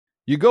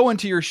You go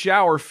into your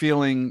shower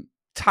feeling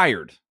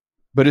tired,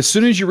 but as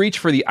soon as you reach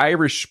for the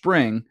Irish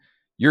Spring,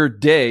 your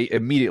day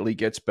immediately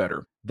gets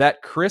better.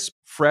 That crisp,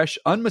 fresh,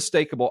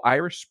 unmistakable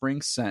Irish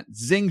Spring scent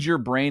zings your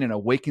brain and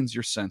awakens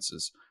your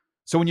senses.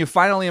 So when you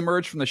finally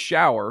emerge from the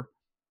shower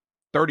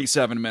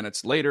 37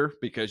 minutes later,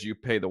 because you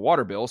pay the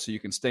water bill so you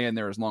can stay in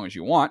there as long as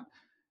you want,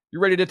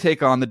 you're ready to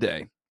take on the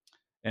day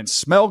and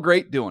smell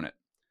great doing it.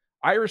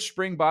 Irish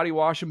Spring Body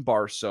Wash and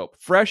Bar Soap.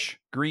 Fresh,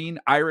 green,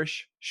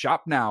 Irish.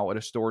 Shop now at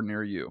a store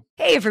near you.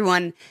 Hey,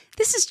 everyone.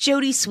 This is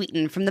Jody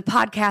Sweeten from the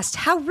podcast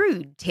How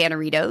Rude,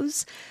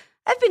 Tanneritos.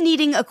 I've been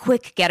needing a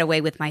quick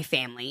getaway with my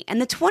family,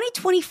 and the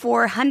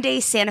 2024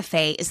 Hyundai Santa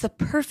Fe is the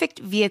perfect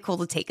vehicle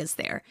to take us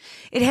there.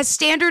 It has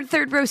standard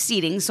third-row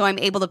seating, so I'm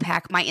able to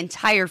pack my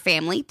entire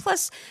family,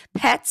 plus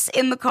pets,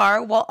 in the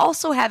car, while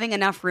also having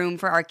enough room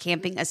for our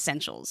camping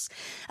essentials.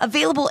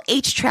 Available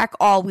H-Track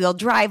all-wheel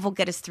drive will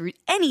get us through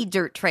any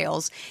dirt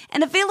trails,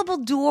 and available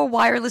dual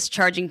wireless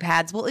charging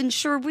pads will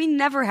ensure we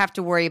never have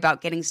to worry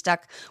about getting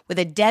stuck with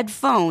a dead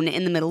phone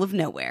in the middle of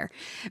nowhere.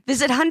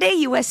 Visit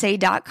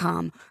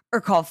HyundaiUSA.com or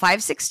call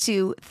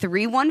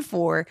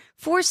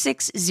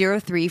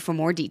 562-314-4603 for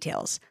more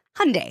details.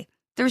 Hyundai,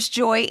 there's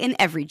joy in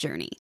every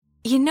journey.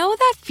 You know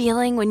that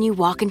feeling when you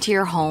walk into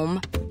your home,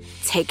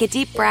 take a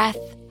deep breath,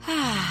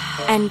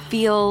 and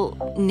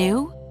feel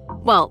new?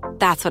 Well,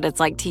 that's what it's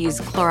like to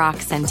use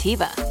Clorox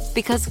Scentiva.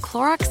 Because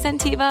Clorox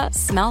Scentiva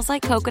smells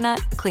like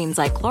coconut, cleans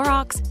like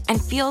Clorox, and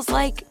feels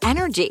like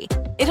energy.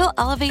 It'll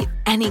elevate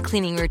any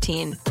cleaning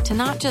routine to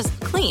not just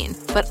clean,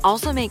 but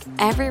also make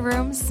every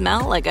room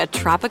smell like a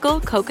tropical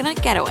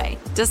coconut getaway.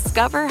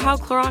 Discover how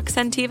Clorox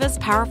Scentiva's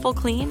powerful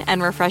clean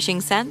and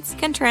refreshing scents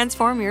can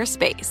transform your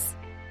space.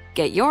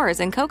 Get yours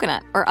in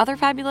coconut or other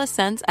fabulous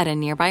scents at a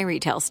nearby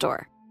retail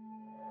store.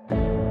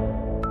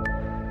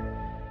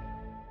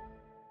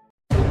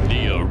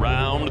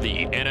 Around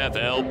the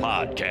NFL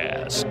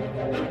podcast.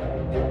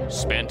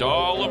 Spent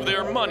all of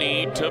their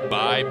money to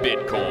buy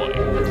Bitcoin.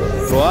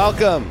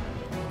 Welcome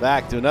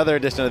back to another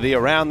edition of the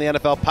Around the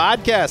NFL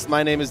podcast.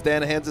 My name is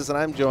Dan Hansis, and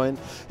I'm joined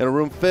in a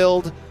room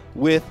filled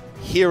with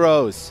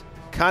heroes.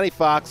 Connie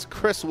Fox,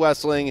 Chris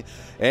Wessling,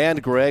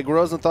 and Greg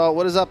Rosenthal.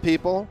 What is up,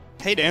 people?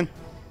 Hey, Dan.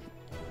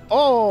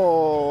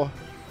 Oh.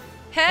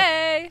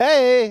 Hey.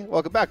 Hey.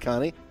 Welcome back,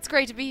 Connie. It's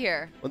great to be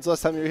here. When's the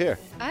last time you were here?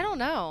 I don't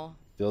know.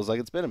 Feels like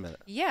it's been a minute.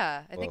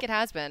 Yeah, I think it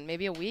has been.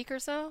 Maybe a week or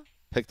so.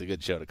 Picked a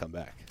good show to come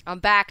back. I'm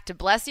back to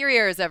bless your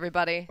ears,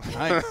 everybody.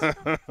 Nice.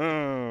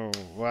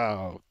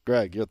 Wow.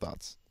 Greg, your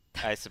thoughts?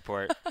 I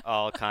support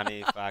all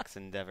Connie Fox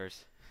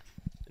endeavors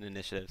and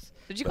initiatives.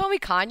 Did you call me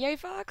Kanye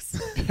Fox?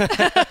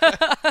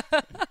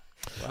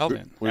 Well,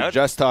 then. We're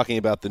just talking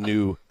about the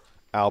new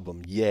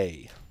album,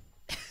 Yay.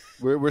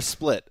 We're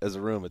split as a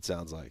room, it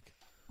sounds like.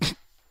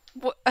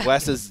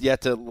 Wes is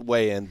yet to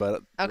weigh in,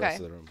 but the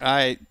rest of the room.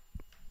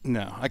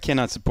 No, I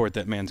cannot support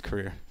that man's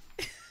career.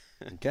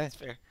 Okay.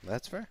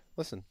 That's fair.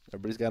 Listen,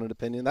 everybody's got an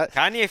opinion.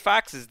 Kanye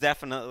Fox is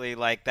definitely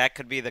like that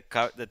could be the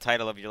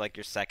title of your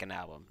second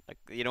album. Like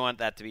you don't want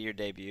that to be your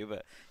debut,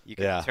 but you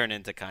can turn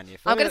into Kanye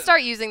Fox. I'm going to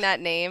start using that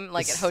name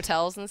like at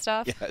hotels and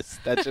stuff. Yes,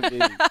 that should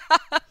be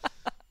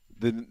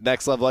the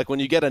next level. Like when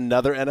you get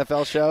another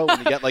NFL show, when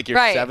you get like your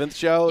seventh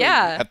show, you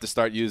have to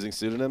start using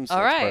pseudonyms.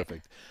 All right.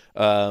 Perfect.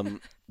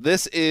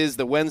 This is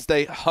the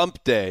Wednesday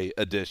Hump Day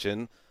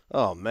edition.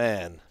 Oh,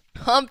 man.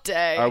 Hump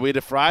Day. Are we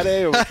to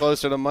Friday or are we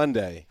closer to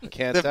Monday?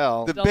 Can't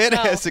tell. The bit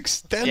has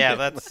extended. Yeah,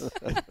 that's.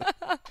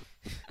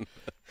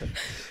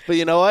 But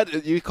you know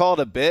what? You call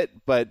it a bit,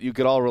 but you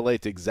could all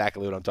relate to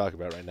exactly what I'm talking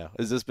about right now.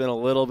 Has this been a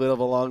little bit of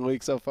a long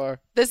week so far?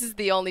 This is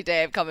the only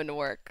day I've come into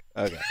work.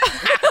 Okay.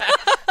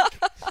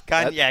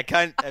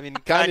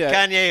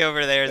 Kanye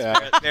over there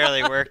has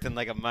barely worked in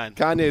like a month.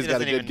 Kanye's got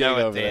a good gig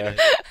over there.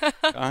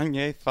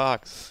 Kanye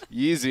Fox.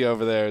 Yeezy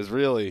over there is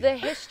really. The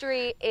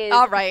history is.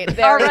 All right.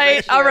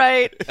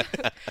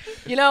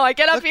 You know, I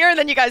get up here and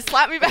then you guys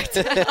slap me back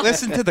down.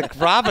 Listen to the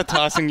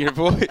gravitas in your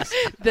voice.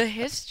 The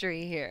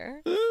history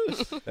here.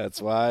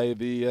 That's why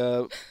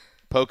the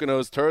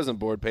Poconos Tourism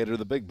Board paid her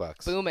the big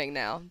bucks. Booming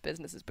now.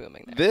 Business is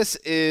booming there. This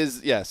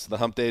is, the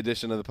Hump Day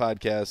edition of the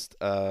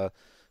podcast.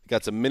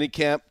 Got some mini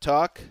camp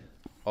talk,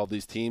 all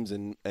these teams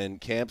and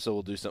camp, so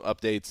we'll do some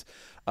updates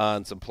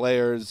on some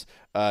players,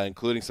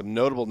 including some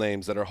notable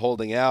names that are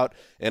holding out.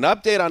 An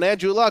update on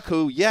Andrew Luck,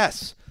 who,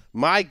 yes,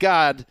 my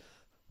God,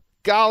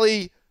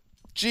 golly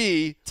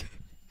gee,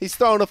 he's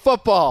throwing a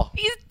football.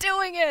 He's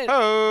doing it.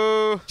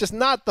 Oh, just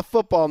not the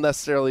football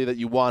necessarily that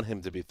you want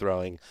him to be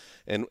throwing,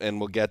 and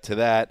we'll get to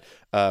that.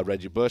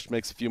 Reggie Bush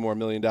makes a few more $1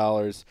 million.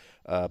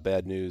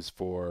 Bad news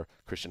for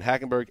Christian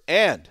Hackenberg,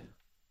 and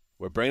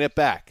we're bringing it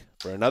back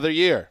for another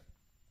year.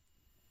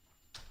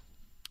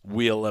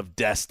 Wheel of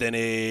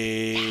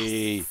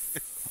Destiny. Yes.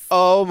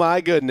 Oh,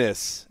 my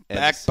goodness.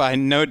 Backed by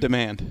no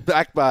demand.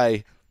 Backed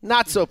by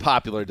not so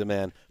popular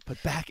demand,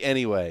 but back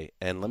anyway.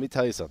 And let me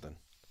tell you something.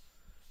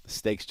 The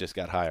stakes just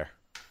got higher,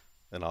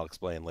 and I'll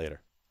explain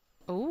later.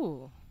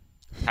 Ooh.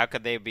 How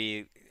could they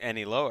be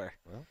any lower?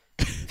 Well,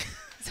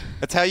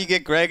 That's how you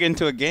get Greg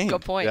into a game.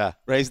 Good point. Yeah.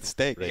 Raise the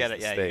stakes. You gotta raise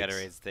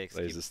the stakes.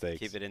 Raise the stakes.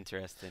 Keep it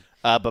interesting.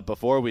 But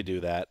before we do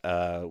that,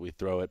 we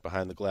throw it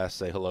behind the glass.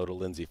 Say hello to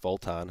Lindsay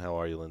Fulton. How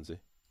are you, Lindsay?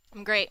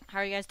 I'm great. How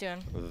are you guys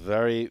doing?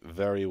 Very,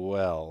 very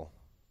well.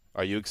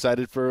 Are you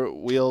excited for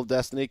Wheel of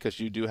Destiny? Because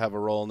you do have a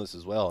role in this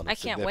as well. And I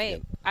it's can't wait.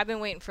 significant. I've been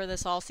waiting for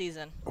this all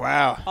season.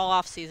 Wow. All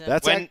off season.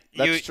 That's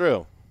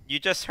true. You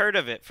just heard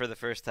of it for the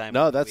first time.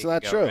 No, a that's week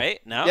not ago, true. Right?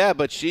 No. Yeah,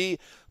 but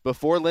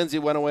before Lindsay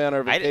went away on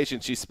her vacation,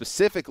 she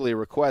specifically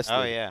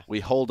requested we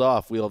hold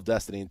off Wheel of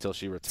Destiny until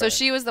she returns. So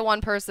she was the one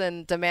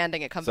person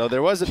demanding it come back. So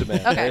there was a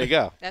demand. Okay. There you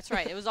go. That's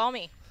right. It was all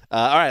me.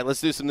 All right,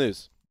 let's do some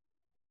news.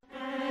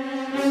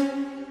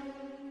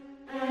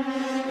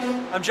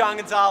 I'm John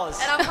Gonzalez.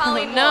 And I'm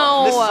Colleen.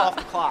 No. This is Off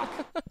the Clock.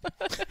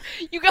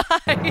 You guys.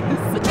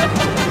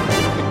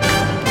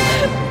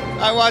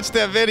 I watched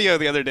that video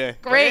the other day.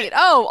 Great.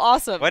 Oh,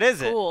 awesome. What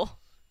is it? Cool.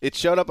 It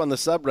showed up on the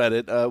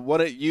subreddit.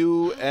 What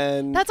you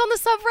and That's on the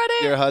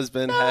subreddit? your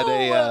husband had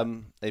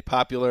a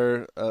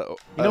popular. You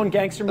know in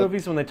gangster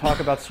movies when they talk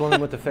about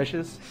swimming with the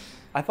fishes?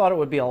 I thought it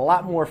would be a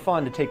lot more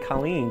fun to take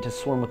Colleen to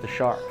swim with the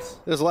sharks.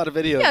 There's a lot of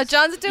videos. Yeah,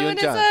 John's You doing and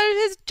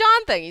his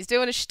John thing. He's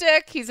doing a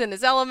shtick. He's in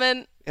his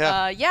element.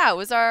 Yeah. It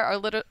was our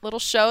little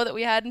show that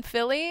we had in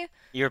Philly.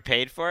 You were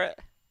paid for it?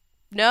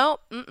 No,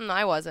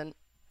 I wasn't.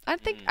 I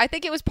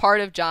think it was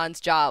part of John's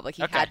job. Like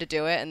he Okay. had to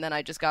do it, and then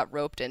I just got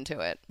roped into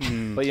it.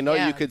 But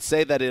Yeah. you could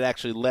say that it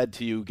actually led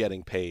to you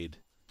getting paid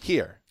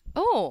here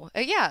Oh,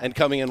 yeah. and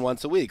coming in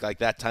once a week, like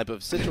that type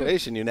of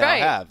situation you now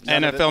Right. have.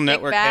 None of it- NFL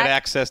Network had back.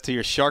 access to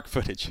your shark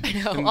footage.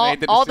 and all made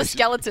the all the decision.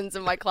 skeletons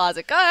in my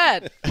closet. Go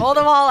ahead, hold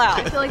them all out.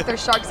 I feel like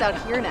there's sharks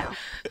out here now.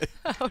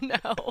 Oh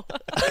no!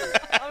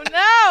 Oh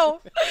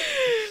no!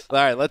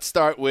 All right, let's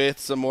start with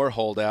some more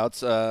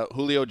holdouts.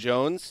 Julio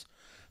Jones,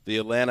 the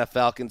Atlanta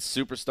Falcons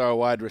superstar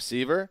wide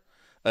receiver,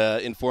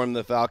 informed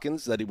the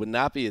Falcons that he would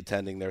not be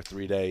attending their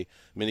 3-day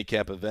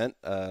minicamp event,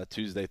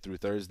 Tuesday through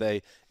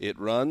Thursday. It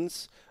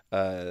runs.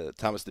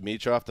 Thomas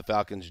Dimitroff, the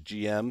Falcons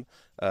GM,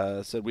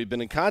 said, "We've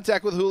been in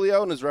contact with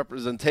Julio and his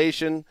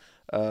representation,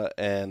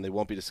 and they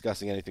won't be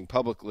discussing anything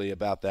publicly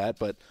about that.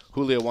 But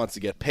Julio wants to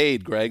get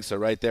paid, Greg. So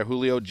right there,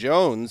 Julio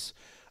Jones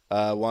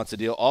wants a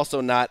deal. Also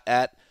not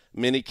at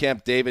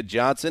minicamp, David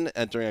Johnson,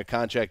 entering a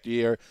contract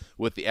year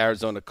with the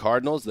Arizona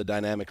Cardinals, the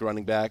dynamic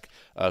running back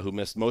who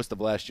missed most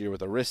of last year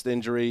with a wrist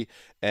injury,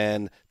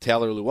 and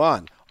Taylor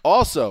Lewan,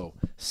 also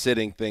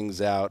sitting things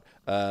out.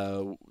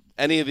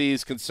 Any of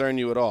these concern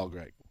you at all,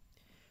 Greg?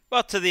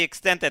 Well, to the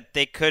extent that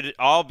they could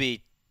all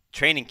be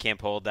training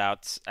camp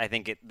holdouts, I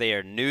think they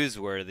are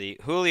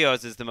newsworthy.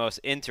 Julio's is the most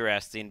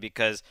interesting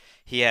because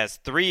he has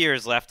 3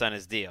 years left on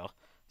his deal.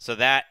 So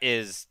that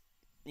is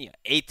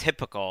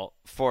atypical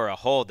for a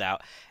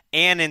holdout.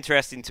 And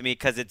interesting to me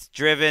because it's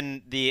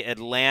driven the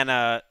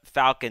Atlanta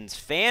Falcons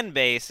fan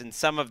base and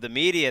some of the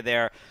media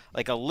there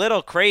like a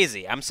little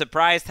crazy. I'm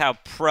surprised how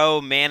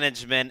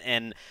pro-management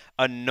and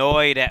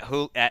annoyed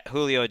at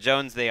Julio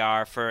Jones they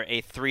are for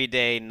a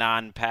 3-day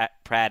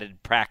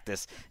non-padded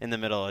practice in the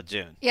middle of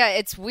June. Yeah,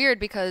 it's weird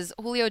because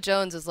Julio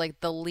Jones is like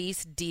the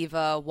least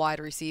diva wide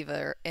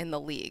receiver in the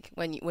league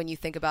when you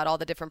think about all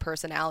the different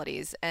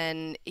personalities,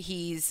 and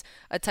he's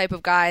a type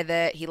of guy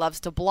that he loves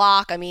to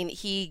block. I mean,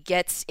 he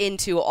gets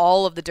into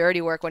all of the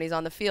dirty work when he's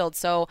on the field.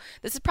 So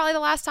this is probably the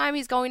last time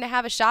he's going to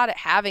have a shot at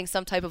having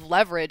some type of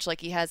leverage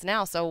like he has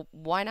now. So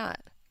why not?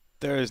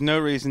 There is no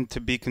reason to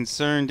be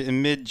concerned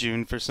in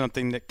mid-June for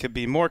something that could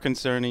be more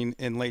concerning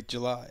in late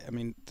July. I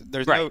mean,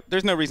 there's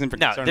no reason for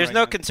concern. No, there's right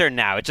no now. concern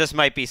now. It just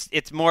might be.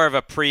 It's more of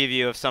a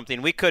preview of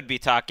something we could be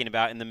talking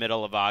about in the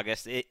middle of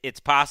August. It's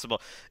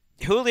possible.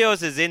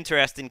 Julio's is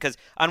interesting because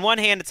on one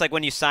hand, it's like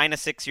when you sign a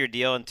 6-year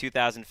deal in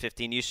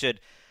 2015, you should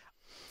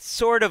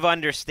sort of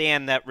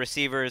understand that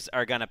receivers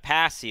are going to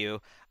pass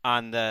you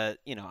on the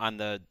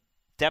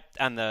depth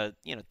on the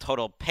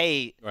total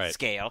pay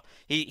scale.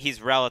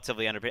 He's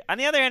relatively underpaid. On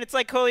the other hand, it's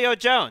like Julio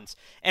Jones,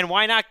 and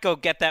why not go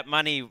get that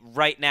money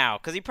right now?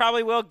 Because he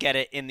probably will get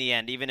it in the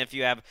end, even if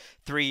you have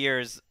 3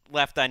 years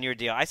left on your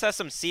deal. I saw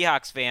some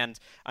Seahawks fans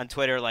on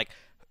Twitter like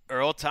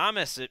Earl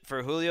Thomas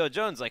for Julio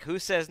Jones. Like, who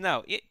says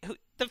no?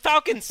 The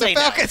Falcons say no.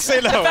 The Falcons say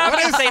no. The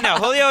Falcons say no.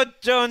 Julio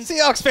Jones.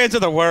 Seahawks fans are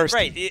the worst.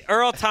 Right.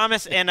 Earl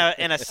Thomas and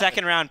a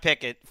second-round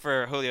pick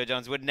for Julio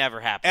Jones would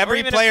never happen.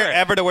 Every player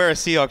ever to wear a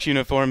Seahawks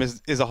uniform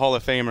is a Hall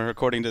of Famer,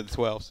 according to the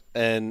 12s.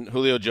 And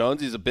Julio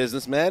Jones, he's a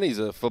businessman. He's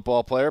a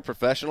football player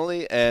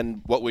professionally.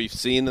 And what we've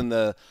seen in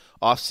the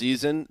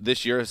offseason,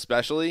 this year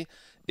especially,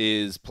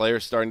 is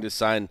players starting to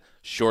sign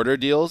shorter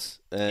deals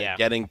and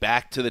getting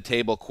back to the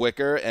table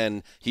quicker.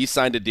 And he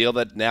signed a deal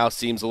that now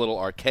seems a little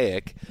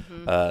archaic.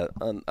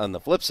 On the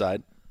flip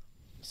side,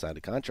 signed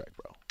a contract,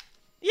 bro.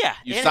 Yeah.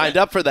 You signed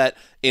up for that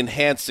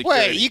enhanced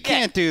security. Wait, you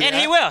can't do that. And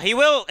he will. He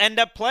will end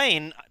up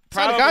playing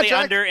probably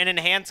under an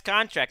enhanced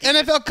contract.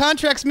 NFL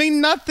contracts mean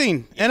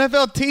nothing.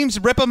 NFL teams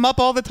rip them up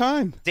all the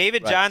time.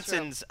 David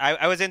Johnson's –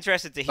 I was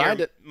interested to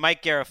hear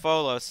Mike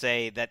Garafolo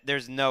say that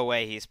there's no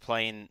way he's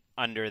playing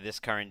under this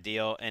current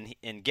deal. And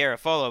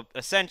Garafolo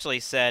essentially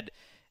said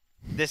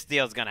this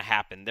deal's going to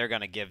happen. They're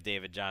going to give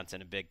David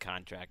Johnson a big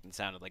contract, and it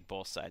sounded like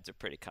both sides are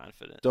pretty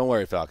confident. Don't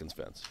worry, Falcons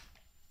fans.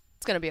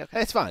 It's going to be okay.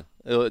 Hey, it's fine.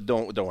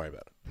 Don't worry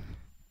about it.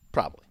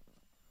 Probably.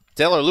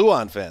 Taylor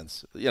Lewan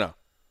fans,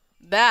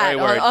 That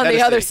on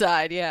the other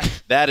side, yeah.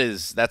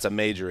 That's a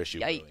major issue.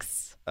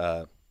 Yikes.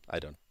 Really. I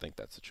don't think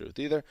that's the truth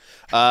either.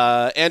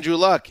 Andrew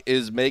Luck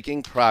is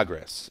making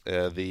progress.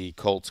 The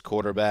Colts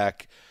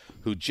quarterback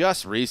who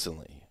just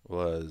recently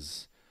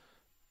was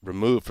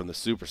removed from the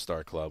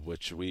Superstar Club,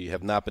 which we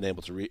have not been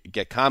able to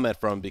get comment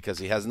from because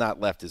he has not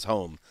left his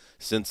home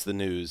since the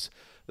news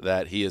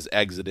that he has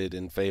exited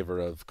in favor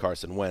of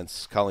Carson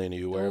Wentz. Colleen, are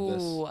you aware of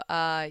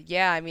this?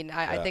 Yeah. I mean,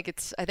 I think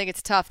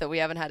it's tough that we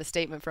haven't had a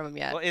statement from him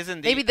yet. Well,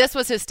 maybe this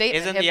was his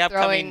statement? Isn't the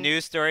upcoming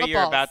news story footballs.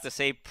 you're about to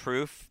say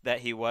proof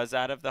that he was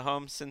out of the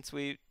home since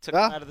we took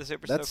him out of the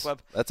Superstar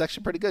Club? That's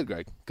actually pretty good,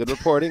 Greg. Good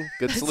reporting.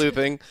 Good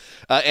sleuthing.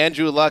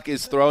 Andrew Luck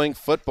is throwing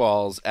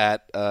footballs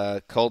at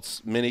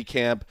Colts mini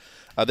camp.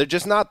 They're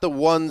just not the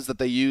ones that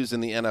they use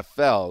in the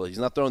NFL. He's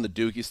not throwing the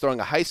Duke. He's throwing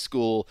a high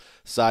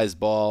school-sized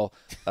ball,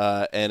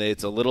 and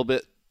it's a little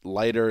bit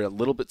lighter, a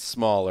little bit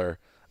smaller,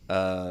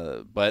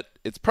 but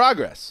it's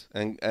progress.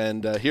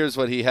 And here's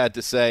what he had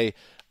to say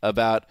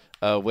about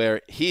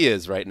where he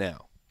is right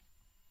now.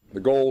 The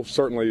goal,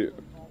 certainly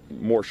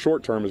more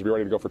short-term, is be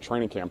ready to go for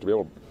training camp to be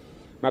able to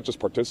not just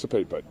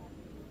participate, but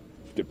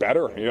get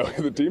better.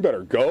 The team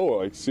better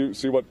go.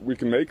 See what we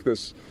can make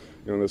this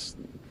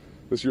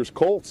year's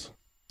Colts.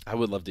 I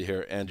would love to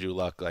hear Andrew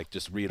Luck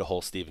just read a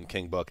whole Stephen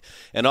King book.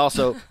 And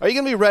also, are you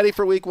going to be ready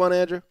for week 1,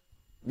 Andrew?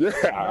 Yeah,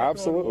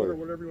 absolutely.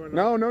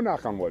 No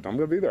knock on wood. I'm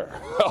going to be there.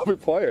 I'll be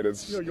playing.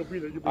 You'll be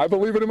there. I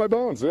believe it in my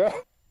bones, yeah.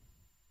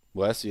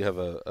 Wes, you have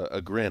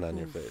a grin on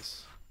your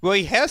face. Well,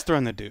 he has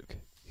thrown the Duke.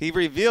 He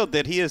revealed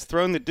that he has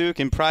thrown the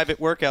Duke in private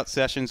workout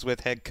sessions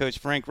with head coach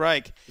Frank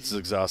Reich. This is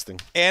exhausting.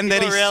 And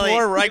that he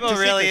swore Reich to secrecy. People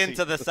really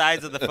into the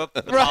size of the balls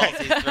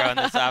he's throwing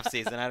this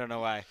offseason. I don't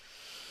know why.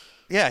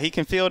 Yeah, he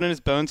can feel it in his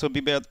bones. He'll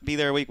be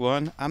there week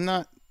 1.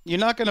 You're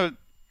not going to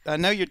 – I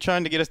know you're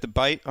trying to get us to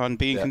bite on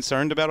being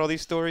concerned about all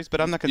these stories, but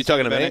I'm not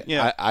concerned about it. You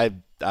talking to me?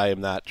 Yeah. I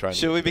am not trying to.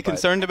 Should we be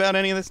concerned about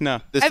any of this?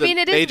 No. I mean,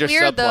 it is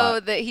weird, though,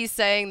 that he's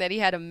saying that he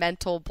had a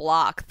mental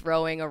block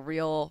throwing a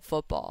real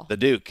football. The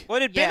Duke. Well,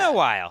 it had been a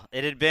while.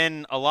 It had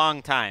been a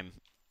long time.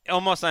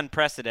 Almost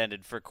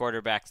unprecedented for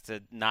quarterbacks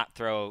to not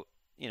throw –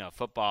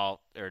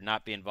 football or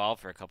not be involved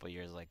for a couple of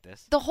years like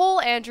this. The whole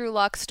Andrew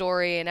Luck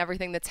story and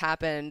everything that's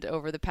happened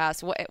over the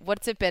past,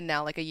 what's it been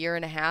now, like a year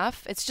and a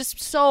half? It's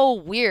just so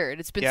weird.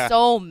 It's been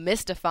so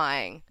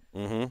mystifying.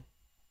 Mm-hmm.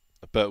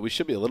 But we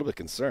should be a little bit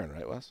concerned,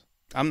 right, Wes?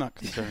 I'm not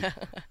concerned.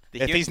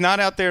 If he's not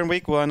out there in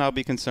week 1, I'll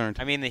be concerned.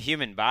 I mean, the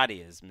human body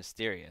is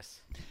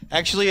mysterious.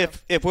 Actually,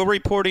 if we're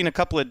reporting a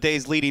couple of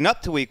days leading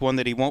up to week 1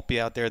 that he won't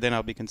be out there, then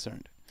I'll be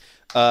concerned.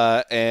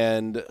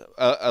 And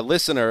a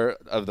listener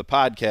of the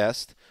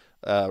podcast,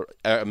 a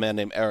man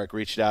named Eric,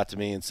 reached out to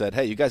me and said,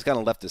 hey, you guys kind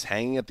of left us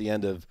hanging at the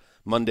end of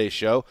Monday's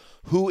show.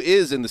 Who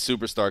is in the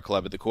Superstar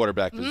Club at the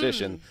quarterback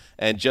position?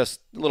 And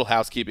just a little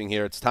housekeeping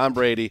here. It's Tom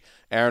Brady,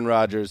 Aaron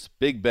Rodgers,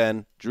 Big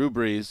Ben, Drew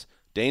Brees,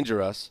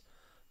 Dangerous,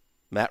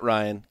 Matt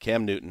Ryan,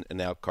 Cam Newton, and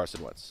now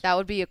Carson Wentz. That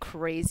would be a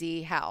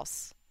crazy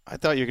house. I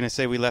thought you were going to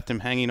say we left him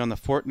hanging on the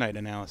Fortnite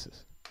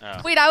analysis.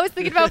 Oh. Wait, I was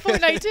thinking about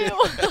Fortnite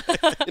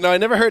too. I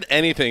never heard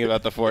anything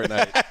about the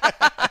Fortnite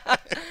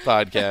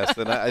podcast,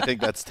 and I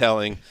think that's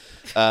telling.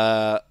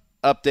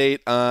 Update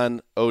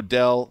on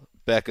Odell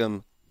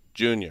Beckham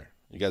Jr.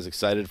 You guys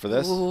excited for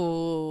this?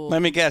 Ooh.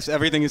 Let me guess.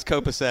 Everything is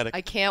copacetic.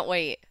 I can't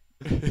wait.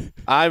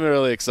 I'm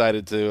really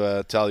excited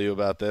to tell you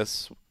about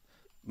this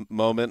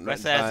moment.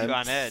 Wes has you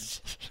on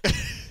edge.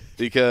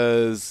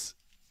 Because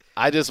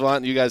I just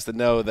want you guys to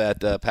know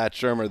that Pat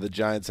Shurmur, the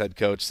Giants head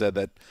coach, said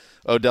that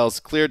Odell's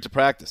cleared to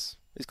practice.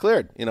 He's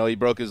cleared. He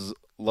broke his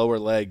lower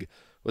leg.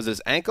 Was it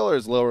his ankle or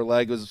his lower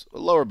leg? It was a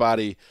lower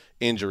body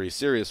injury,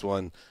 serious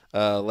one,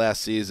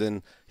 last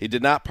season. He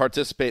did not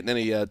participate in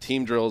any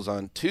team drills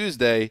on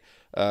Tuesday.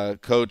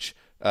 Coach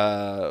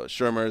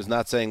Shurmur is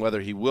not saying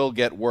whether he will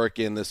get work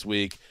in this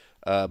week,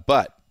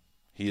 but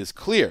he is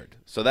cleared.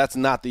 So that's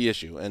not the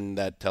issue, and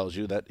that tells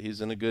you that he's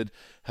in a good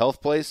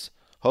health place.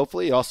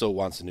 Hopefully, he also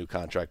wants a new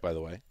contract, by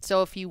the way.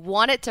 So if he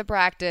wanted to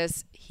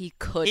practice, he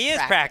could He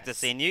is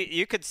practicing.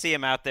 You could see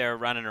him out there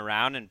running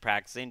around and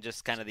practicing,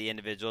 just kind of the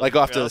individual. Like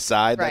off to the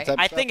side, right. that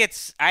type of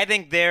stuff? I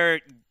think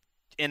they're,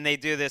 and they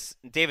do this,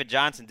 David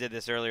Johnson did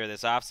this earlier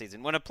this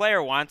offseason. When a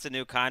player wants a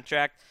new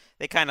contract,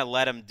 they kind of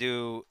let him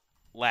do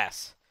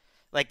less.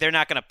 Like, they're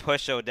not going to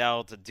push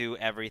Odell to do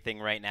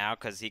everything right now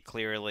because he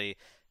clearly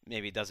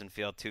maybe doesn't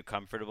feel too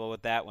comfortable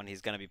with that when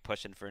he's going to be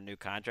pushing for a new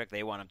contract.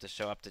 They want him to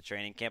show up to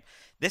training camp.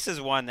 This is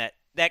one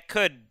that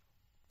could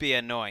be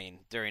annoying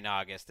during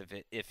August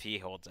if he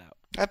holds out.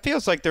 It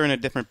feels like they're in a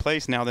different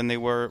place now than they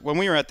were when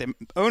we were at the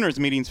owners'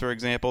 meetings, for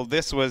example.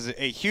 This was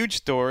a huge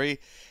story,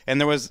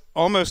 and there was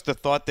almost the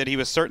thought that he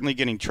was certainly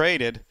getting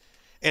traded,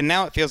 and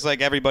now it feels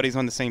like everybody's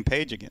on the same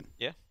page again.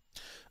 Yeah.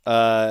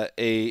 A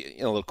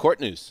little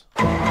court news.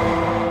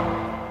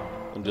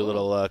 Want to do a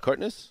little court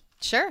news?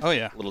 Sure. Oh,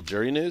 yeah. A little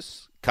jury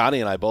news.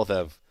 Connie and I both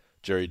have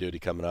jury duty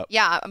coming up.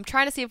 Yeah, I'm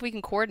trying to see if we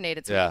can coordinate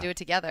it so we can do it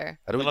together.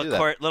 How do we do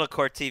that? Little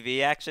court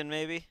TV action,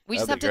 maybe. We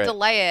just That'd have be to great.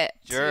 delay it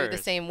to Jurors.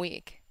 the same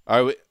week.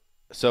 Are we?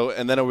 So,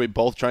 and then are we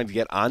both trying to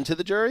get onto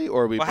the jury,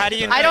 or are we? Well, how do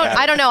you? I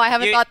don't know. I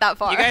haven't thought that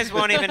far. You guys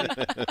won't even.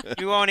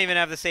 You won't even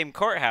have the same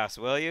courthouse,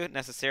 will you?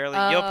 Necessarily.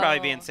 You'll probably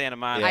be in Santa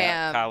Monica. I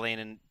am. Colleen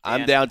and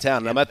I'm Dan. downtown,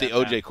 and I'm at the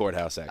Downtown. OJ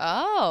courthouse. Actually,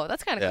 Oh,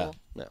 that's kind of yeah, cool.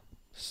 yeah,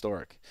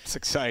 historic. It's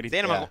exciting.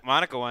 Santa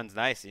Monica one's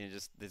nice.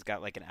 It's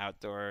got like an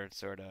outdoor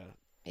sort of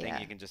thing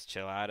Yeah. you can just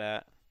chill out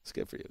at. It's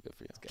good for you. Good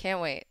for you.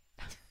 Can't wait.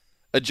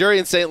 A jury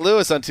in St.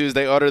 Louis on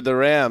Tuesday ordered the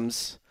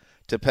Rams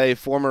to pay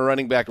former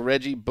running back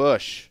Reggie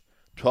Bush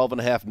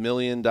 $12.5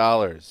 million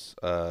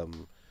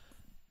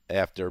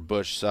after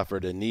Bush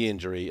suffered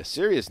a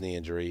serious knee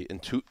injury in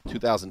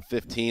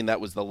 2015. That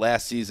was the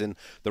last season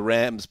the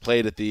Rams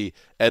played at the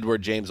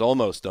Edward James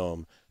Olmos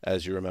Dome,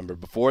 as you remember,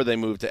 before they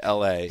moved to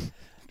L.A.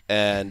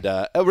 And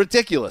a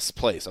ridiculous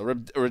place, a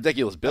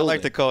ridiculous I building.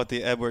 like to call it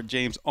the Edward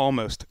James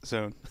Almost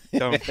Zone.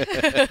 Don't.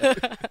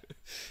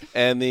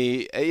 And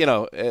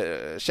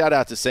shout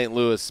out to St.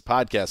 Louis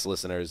podcast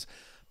listeners,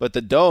 but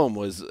the dome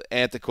was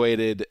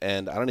antiquated,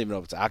 and I don't even know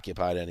if it's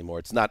occupied anymore.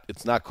 It's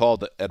not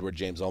called the Edward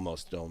James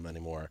Olmos Dome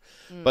anymore.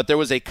 But there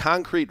was a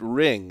concrete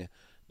ring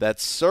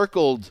that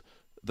circled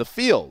the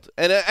field,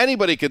 and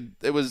anybody could.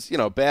 It was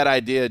bad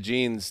idea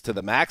genes to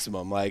the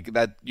maximum, like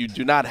that. You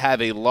do not have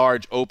a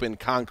large open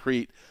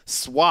concrete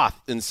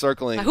swath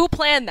encircling Who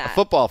planned that? a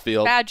football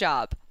field. Bad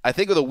job. I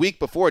think the week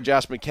before,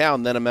 Josh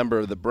McCown, then a member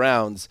of the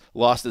Browns,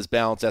 lost his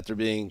balance after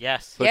being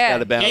pushed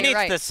out of bounds. He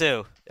needs to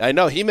sue. I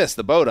know he missed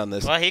the boat on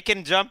this. Well, he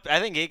can jump. I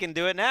think he can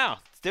do it now.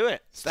 Let's do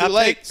it. It's too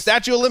late.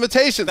 Statute of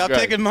limitations. Stop Greg.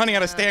 taking money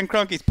out of Stan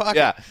Kroenke's pocket,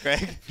 Yeah,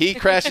 Greg. He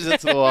crashes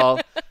into the wall.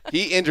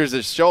 He injures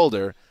his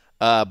shoulder,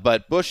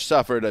 but Bush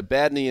suffered a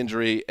bad knee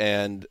injury,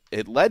 and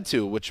it led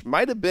to, which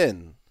might have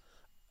been,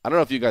 I don't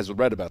know if you guys have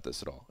read about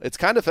this at all. It's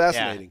kind of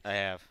fascinating. Yeah, I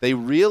have. They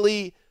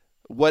really,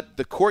 what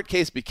the court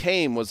case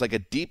became was like a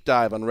deep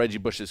dive on Reggie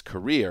Bush's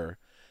career.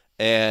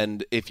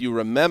 And if you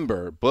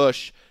remember,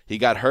 Bush, he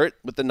got hurt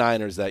with the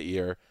Niners that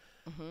year,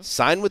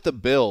 signed with the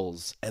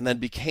Bills, and then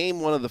became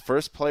one of the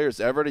first players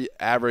ever to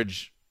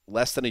average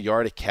less than a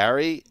yard a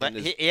carry. But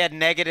he had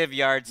negative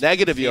yards.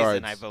 Negative this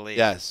season, yards, I believe.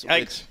 Yes.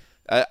 Yikes.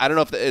 I don't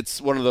know if it's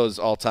one of those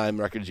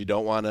all-time records you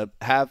don't want to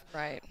have.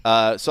 Right.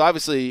 So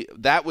obviously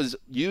that was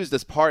used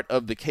as part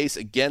of the case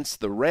against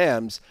the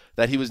Rams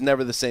that he was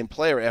never the same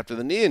player after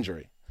the knee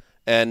injury.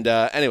 And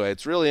anyway,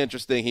 it's really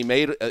interesting.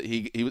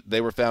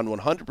 They were found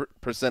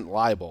 100%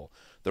 liable,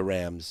 the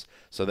Rams,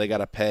 so they got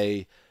to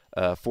pay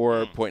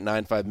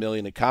 $4.95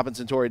 million in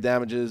compensatory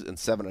damages and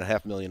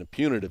 $7.5 million in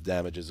punitive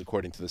damages,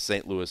 according to the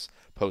St. Louis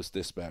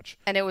Post-Dispatch.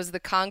 And it was the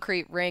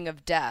concrete ring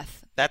of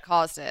death that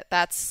caused it.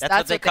 That's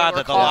what they called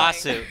it, the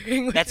lawsuit.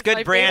 That's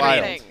good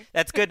branding.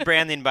 That's good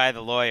branding by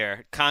the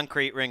lawyer.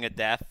 Concrete ring of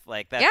death,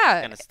 like that's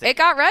gonna stick. It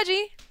got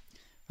Reggie.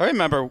 I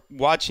remember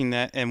watching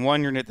that and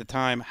wondering at the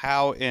time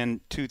how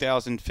in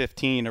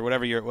 2015 or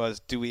whatever year it was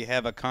do we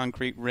have a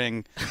concrete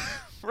ring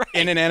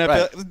in an NFL.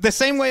 Right. The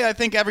same way I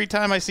think every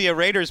time I see a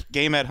Raiders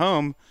game at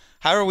home,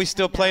 how are we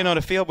still playing on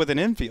a field with an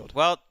infield?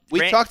 Well,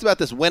 we talked about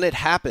this when it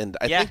happened,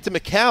 I think to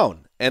McCown.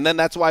 And then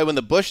that's why when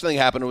the Bush thing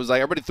happened, it was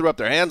like everybody threw up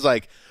their hands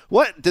like,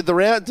 what? Did the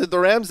Rams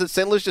at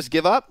St. Louis just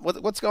give up?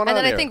 What's going on And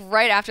then here? I think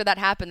right after that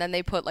happened, then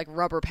they put like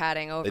rubber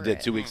padding over it. They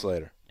did 2 weeks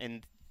later.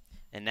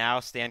 And now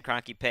Stan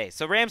Kroenke pays.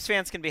 So Rams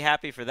fans can be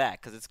happy for that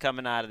because it's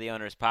coming out of the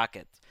owner's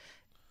pocket.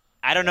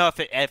 I don't know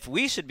if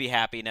we should be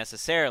happy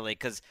necessarily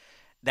because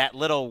that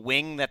little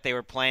wing that they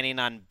were planning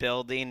on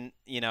building,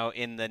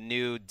 in the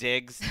new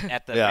digs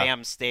at the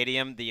Rams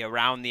Stadium, the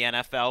around the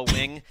NFL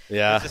wing.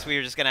 Yeah. We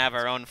were just going to have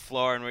our own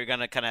floor and we were going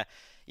to kind of,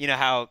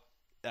 how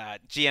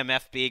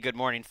GMFB, Good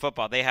Morning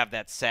Football, they have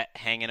that set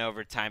hanging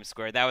over Times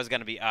Square. That was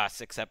going to be us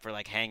except for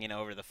like hanging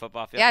over the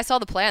football field. Yeah, I saw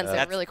the plans.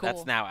 They're really cool.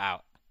 That's now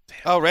out.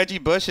 Oh, Reggie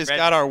Bush has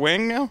got our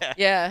wing now?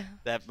 Yeah.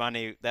 That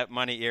money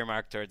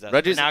earmarked towards us.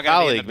 Reggie's now a gonna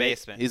colleague. be in the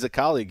basement. He's a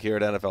colleague here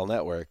at NFL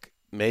Network.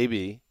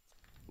 Maybe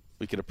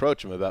we could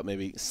approach him about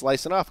maybe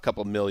slicing off a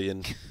couple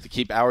million to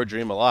keep our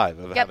dream alive.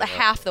 Of Get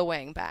half the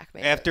wing back,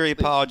 maybe. After he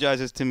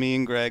apologizes to me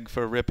and Greg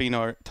for ripping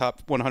our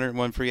top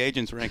 101 free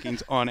agents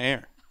rankings on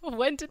air.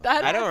 When did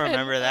that I don't happen?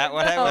 remember that.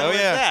 When Oh, was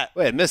yeah. that?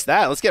 Wait, I missed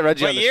that. Let's get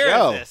Reggie What on the year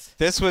show. is this?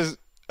 This was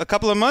a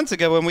couple of months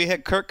ago when we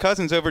had Kirk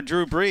Cousins over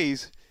Drew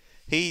Brees.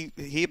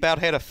 He about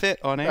had a fit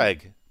on air.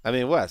 Greg,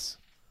 Wes,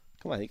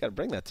 come on, you got to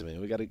bring that to me.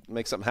 We got to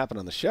make something happen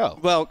on the show.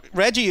 Well,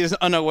 Reggie is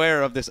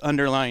unaware of this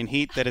underlying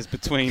heat that is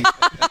between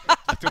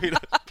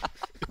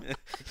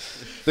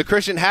The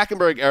Christian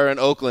Hackenberg era in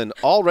Oakland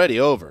already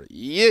over.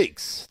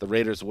 Yikes. The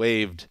Raiders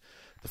waived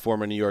the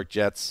former New York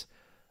Jets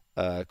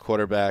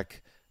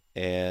quarterback,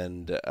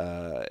 and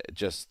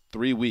just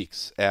 3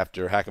 weeks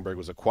after Hackenberg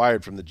was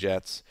acquired from the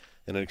Jets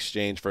in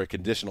exchange for a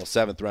conditional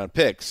 7th-round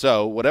pick.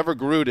 So whatever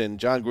John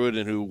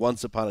Gruden, who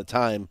once upon a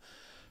time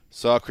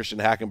saw Christian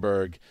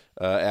Hackenberg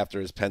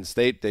after his Penn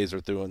State days were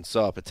through and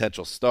saw a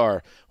potential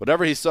star,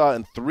 whatever he saw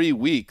in 3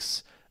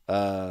 weeks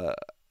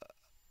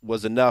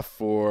was enough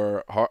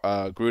for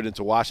Gruden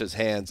to wash his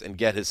hands and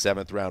get his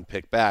 7th-round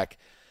pick back.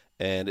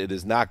 and it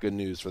is not good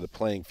news for the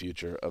playing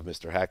future of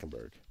Mr.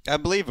 Hackenberg. I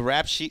believe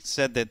Rap Sheet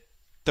said that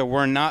there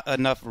were not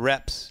enough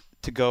reps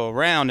to go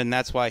around, and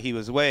that's why he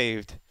was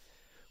waived,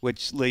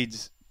 which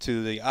leads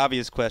to the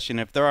obvious question.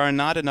 If there are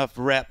not enough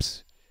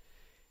reps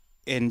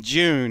in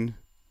June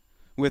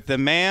with the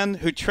man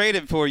who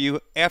traded for you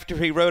after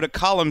he wrote a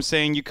column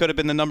saying you could have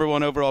been the number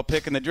 1 overall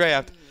pick in the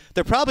draft,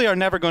 there probably are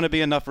never going to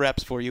be enough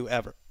reps for you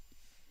ever.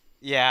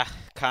 Yeah,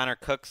 Connor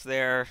Cook's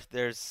there.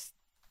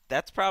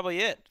 That's probably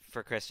it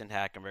for Christian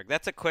Hackenberg.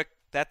 That's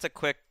a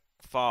quick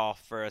fall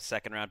for a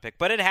second-round pick.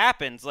 But it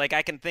happens. Like,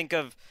 I can think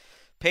of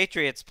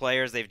Patriots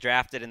players they've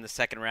drafted in the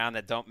second round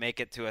that don't make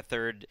it to a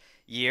third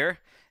year.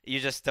 You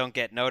just don't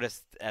get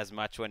noticed as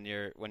much when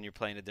you're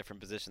playing a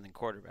different position than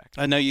quarterback.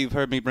 I know you've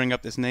heard me bring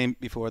up this name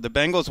before. The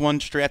Bengals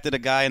once drafted a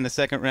guy in the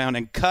second round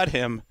and cut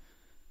him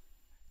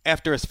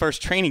after his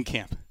first training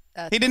camp.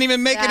 He didn't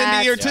even make it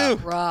into year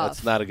 2.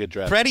 That's not a good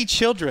draft. Freddie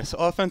Childress,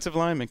 offensive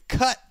lineman,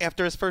 cut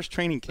after his first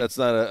training camp. That's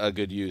not a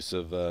good use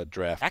of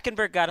draft.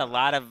 Hackenberg got a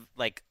lot of,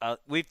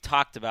 we've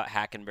talked about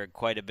Hackenberg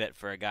quite a bit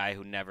for a guy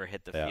who never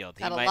hit the field.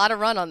 Got a lot of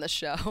run on the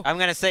show. I'm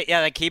going to say,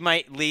 he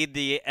might lead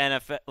the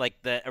NFL,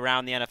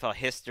 around the NFL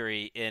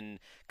history in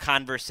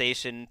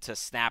conversation to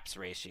snaps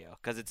ratio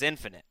because it's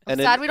infinite. I'm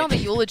sad we don't have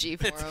a eulogy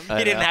for him.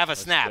 He didn't have a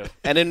snap.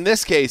 And in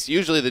this case,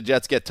 usually the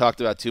Jets get talked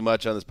about too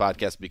much on this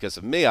podcast because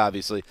of me,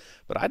 obviously,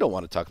 but I don't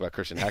want to talk about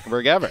Christian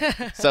Hackenberg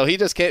ever. So he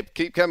just kept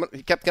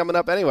coming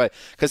up anyway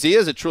because he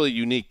is a truly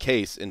unique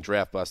case in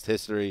draft bust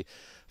history.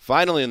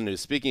 Finally in the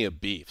news, speaking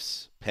of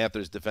beefs,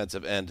 Panthers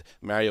defensive end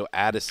Mario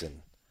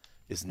Addison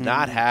is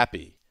not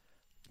happy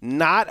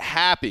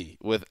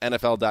with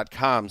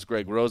NFL.com's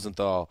Greg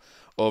Rosenthal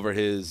over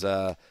his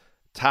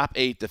top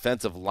 8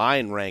 defensive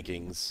line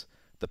rankings.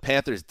 The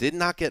Panthers did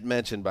not get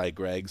mentioned by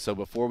Greg, so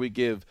before we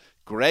give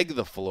Greg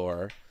the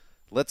floor,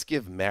 let's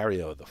give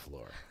Mario the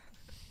floor.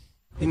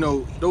 You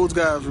know, those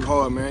guys work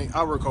hard, man.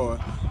 I work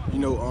hard. You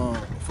know,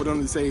 for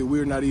them to say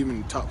we're not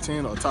even top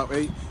 10 or top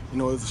 8, you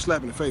know, it's a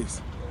slap in the face.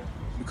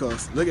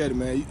 Because look at it,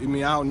 man. I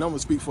mean, our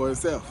numbers speak for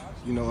itself.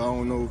 You know, I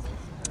don't know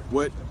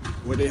what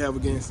they have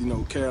against, you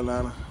know,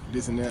 Carolina,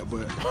 this and that,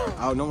 but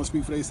our numbers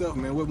speak for themselves,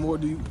 man. What more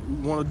do you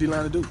want a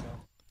D-line to do?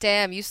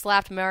 Damn, you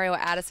slapped Mario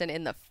Addison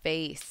in the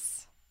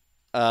face.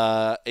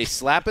 A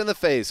slap in the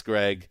face,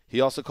 Greg. He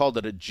also called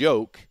it a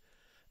joke,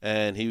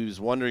 and he was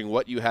wondering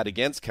what you had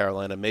against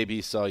Carolina. Maybe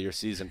he saw your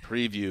season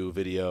preview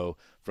video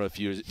from a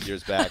few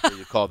years back where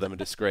you called them a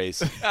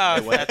disgrace.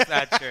 Oh, that's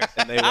not true.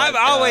 I'm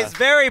always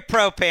very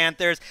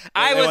pro-Panthers.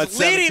 I was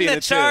leading the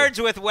charge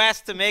with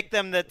West to make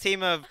them the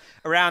team of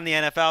around the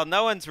NFL.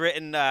 No one's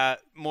written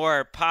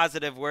more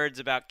positive words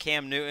about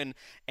Cam Newton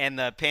and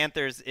the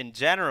Panthers in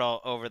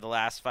general over the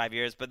last 5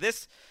 years. But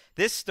this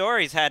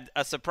story's had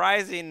a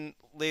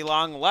surprisingly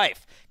long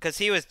life because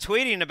he was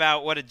tweeting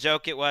about what a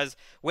joke it was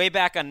way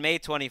back on May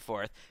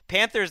 24th.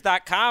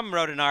 Panthers.com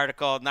wrote an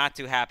article not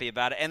too happy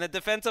about it, and the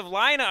defensive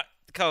line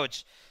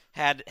coach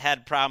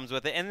had problems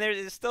with it, and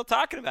they're still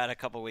talking about it a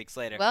couple weeks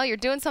later. Well, you're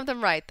doing something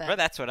right then. But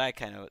that's what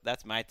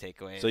that's my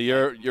takeaway. So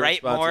you're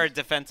write more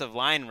defensive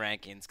line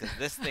rankings because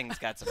this thing's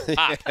got some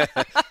pop.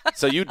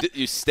 So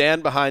you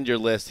stand behind your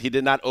list. He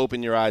did not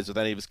open your eyes with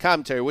any of his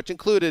commentary, which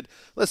included,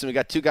 listen, we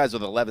got 2 guys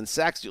with 11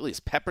 sacks. Julius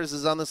Peppers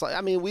is on this line.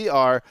 I mean, we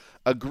are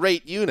a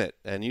great unit.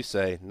 And you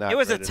say, not it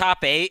was a great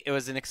top 8. It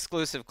was an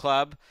exclusive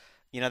club.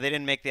 You know, they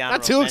didn't make the honorable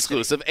Not too mention.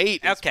 exclusive.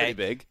 8 is pretty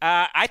big.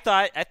 I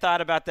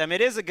thought about them.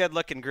 It is a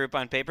good-looking group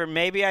on paper.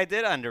 Maybe I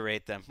did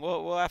underrate them.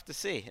 We'll have to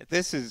see.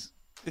 This is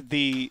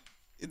the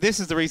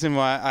reason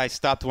why I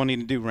stopped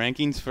wanting to do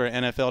rankings for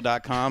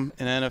NFL.com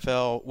and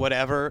NFL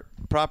whatever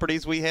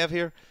properties we have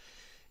here.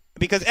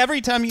 Because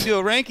every time you do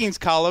a rankings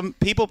column,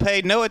 people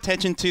pay no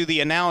attention to the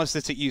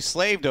analysis that you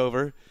slaved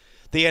over,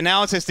 the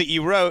analysis that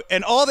you wrote,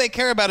 and all they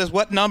care about is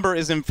what number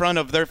is in front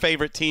of their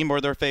favorite team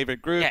or their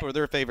favorite group or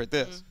their favorite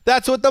this.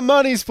 That's what the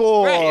money's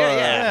for. Right,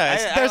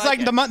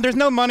 yeah. There's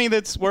no money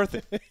that's worth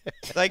it.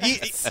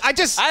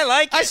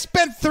 I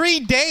spent 3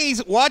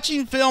 days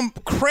watching film,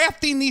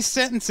 crafting these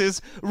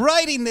sentences,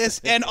 writing this,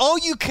 and all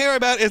you care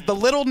about is the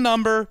little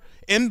number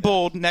in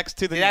bold next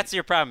to the name. That's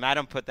your problem. I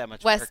don't put that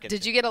much Wes, work into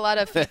did you get a lot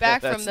of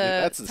feedback from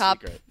the top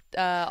secret.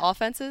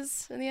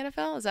 Offenses in the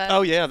NFL? Is that?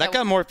 Oh yeah, that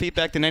got more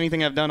feedback than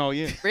anything I've done all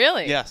year.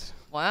 Really? Yes.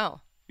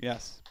 Wow.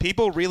 Yes.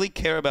 People really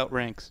care about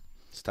ranks.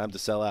 It's time to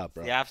sell out,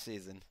 bro. The off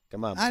season.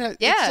 Come on. Yeah.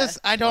 It's just,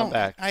 I don't. Come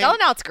back. Selling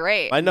out's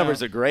great. My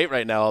numbers are great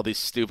right now, all these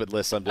stupid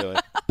lists I'm doing.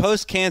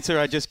 Post-cancer,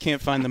 I just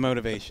can't find the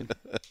motivation.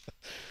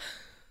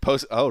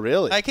 Oh,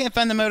 really? I can't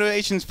find the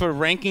motivations for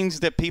rankings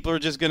that people are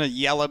just going to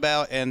yell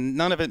about, and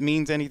none of it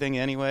means anything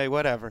anyway,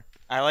 whatever.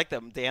 I like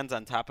that Dan's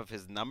on top of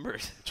his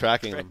numbers.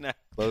 Tracking right them now.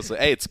 closely.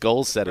 Hey, it's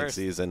goal-setting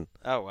season.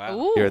 Oh, wow.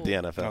 Ooh. Here at the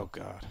NFL. Oh,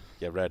 God.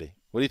 Get ready.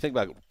 What do you think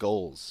about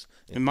goals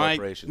in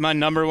My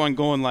number one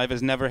goal in life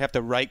is never have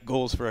to write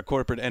goals for a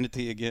corporate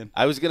entity again.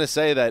 I was going to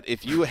say that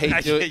if you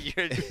hate doing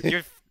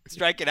you're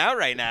striking out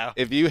right now.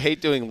 If you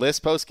hate doing lists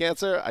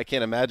post-cancer, I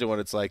can't imagine what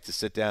it's like to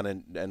sit down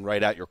and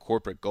write out your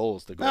corporate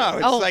goals to go. No,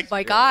 it's Oh like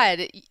my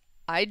God,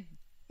 I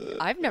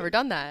I've never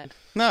done that.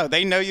 No,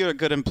 they know you're a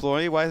good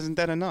employee. Why isn't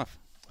that enough?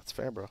 That's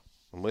fair, bro.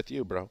 I'm with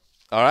you, bro.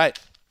 All right.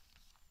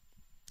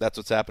 That's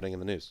what's happening in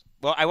the news.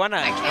 Well, I want to.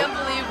 I can't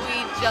believe we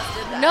just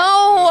did that.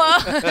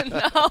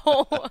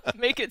 No.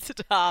 Make it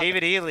stop.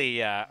 David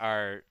Ely,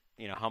 our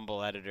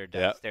humble editor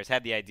downstairs,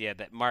 had the idea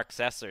that Mark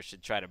Sessler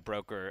should try to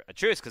broker a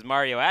truce because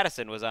Mario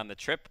Addison was on the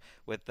trip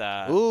with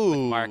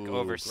Mark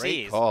overseas.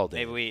 Great call,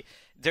 maybe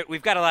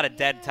we've got a lot of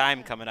dead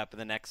time coming up in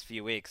the next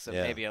few weeks, so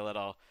maybe a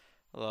little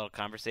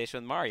conversation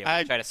with Mario.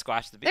 Try to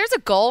squash the beef. There's a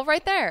goal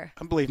right there.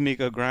 I believe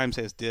Miko Grimes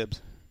has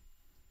dibs.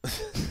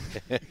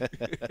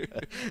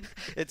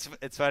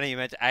 It's funny you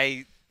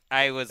mentioned.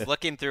 I was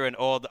looking through an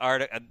old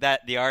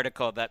the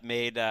article that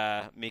made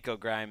Miko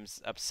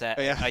Grimes upset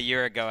a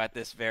year ago at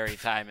this very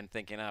time, and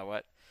thinking,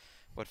 what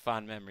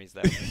fond memories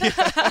that was.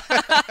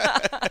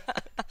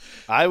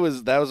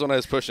 That was when I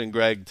was pushing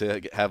Greg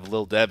to have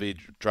Lil Debbie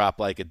drop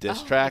like a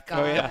diss track,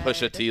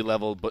 push a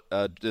T-level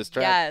diss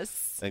track.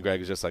 Yes. And Greg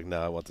was just like,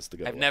 no, I want this to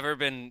go. I've never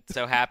been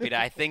so happy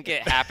I think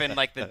it happened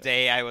like the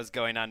day I was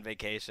going on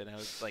vacation. I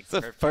was like, it's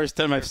the first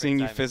time I've seen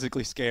you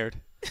physically scared.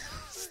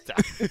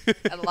 Stop.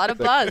 Had a lot of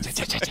buzz.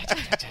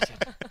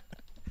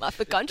 Left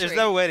the country. There's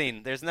no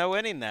winning. There's no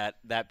winning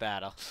that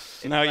battle.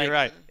 No, you're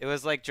right. It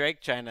was like Drake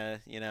trying to,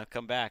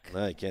 come back.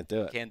 No, you can't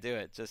do it. Can't do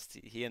it. Just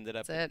he ended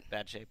up in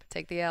bad shape.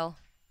 Take the L.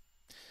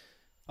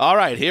 All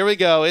right, here we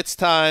go. It's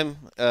time,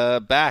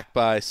 back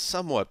by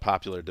somewhat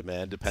popular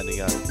demand,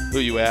 depending on who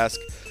you ask.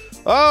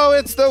 Oh,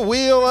 it's the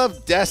Wheel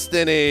of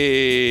Destiny.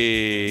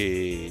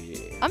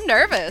 I'm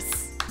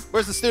nervous.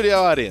 Where's the studio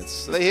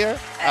audience? Are they here?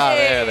 Hey. Ah,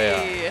 there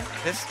they are.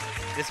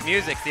 This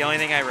music's the only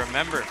thing I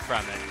remember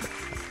from it.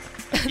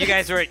 You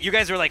guys were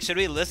like, should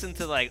we listen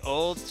to like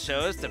old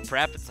shows to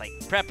prep? It's like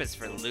prep is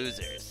for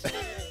losers.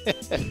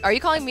 Are you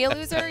calling me a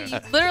loser? You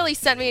literally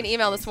sent me an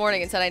email this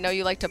morning and said, I know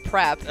you like to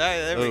prep.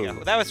 There we go.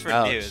 That was for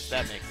news.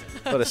 That makes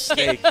sense. What a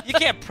steak. You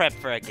can't prep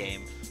for a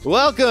game.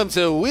 Welcome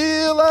to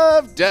Wheel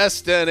of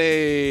Destiny.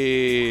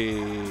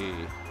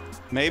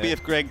 Maybe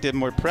if Greg did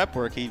more prep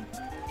work, he'd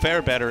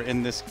fare better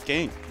in this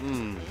game.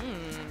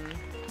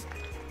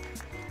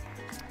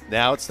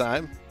 Now it's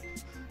time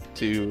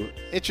to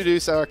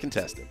introduce our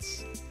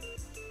contestants.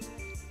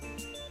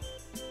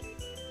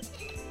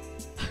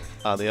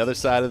 On the other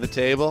side of the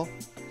table,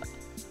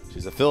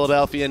 she's a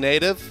Philadelphia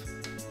native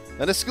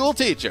and a school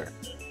teacher.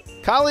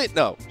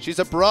 She's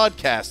a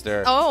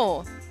broadcaster.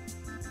 Oh.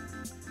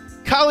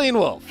 Colleen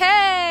Wolfe.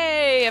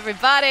 Hey,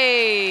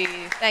 everybody.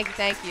 Thank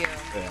you.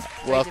 Yeah.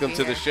 Welcome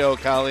to the show,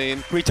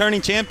 Colleen.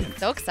 Returning champion.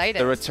 So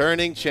excited. The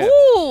returning champion.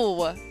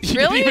 Ooh,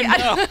 really?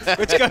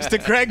 Which goes to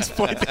Greg's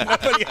point that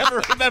nobody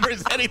ever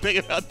remembers anything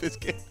about this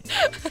game.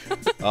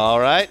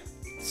 All right.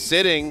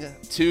 Sitting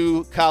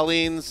to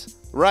Colleen's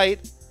right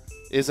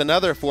is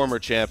another former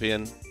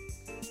champion.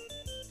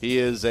 He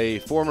is a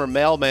former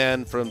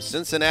mailman from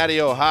Cincinnati,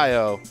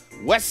 Ohio.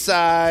 West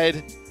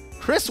Side,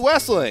 Chris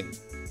Wessling.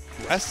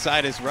 West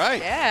Side is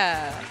right.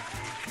 Yeah.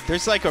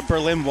 There's like a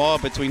Berlin Wall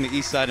between the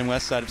east side and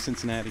west side of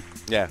Cincinnati.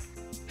 Yeah.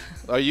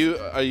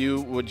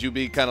 Would you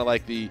be kind of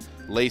like the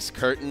lace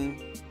curtain,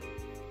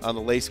 on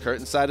the lace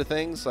curtain side of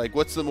things? Like,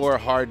 what's the more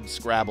hard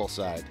Scrabble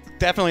side?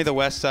 Definitely the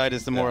west side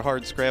is the more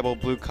hard Scrabble,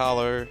 blue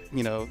collar.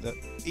 The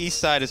east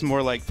side is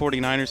more like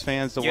 49ers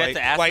fans, the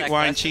white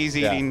wine, cheese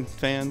eating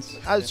fans.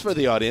 It's for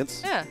the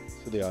audience. Yeah.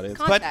 For the audience.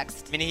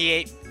 Context. I mean, he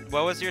ate.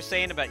 What was your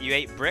saying about you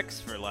ate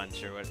bricks for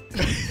lunch or what?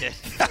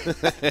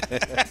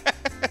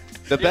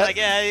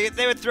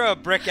 They would throw a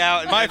brick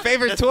out. My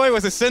favorite toy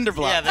was a cinder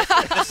block. Yeah,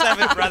 the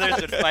seven brothers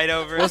would fight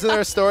over it. Wasn't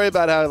there a story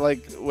about how,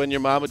 like, when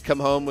your mom would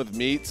come home with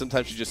meat,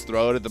 sometimes you just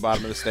throw it at the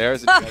bottom of the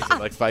stairs and you guys would,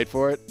 like, fight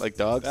for it, like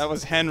dogs? That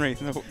was Henry,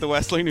 the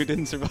Wesleyan who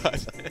didn't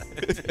survive.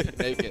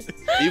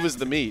 He was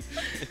the meat.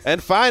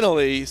 And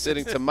finally,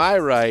 sitting to my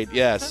right,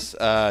 yes,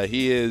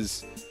 he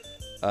is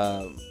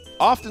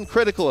often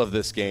critical of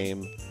this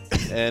game,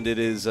 and it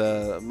is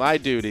my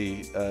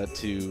duty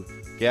to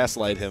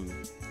gaslight him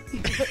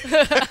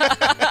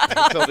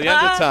until the end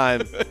of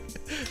time.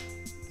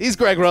 He's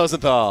Greg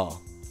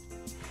Rosenthal.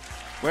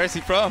 Where is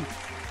he from?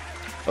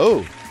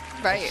 Oh,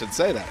 right. I should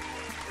say that.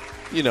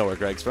 You know where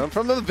Greg's from.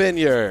 From the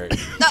Vineyard.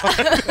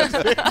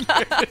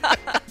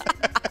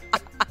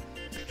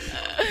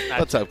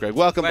 What's up, Greg?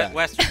 Welcome back.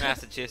 Western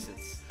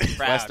Massachusetts.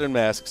 Proud. Western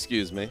Mass,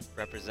 excuse me.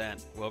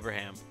 Represent.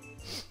 Wilbraham.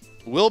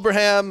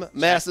 Wilbraham,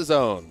 Mass's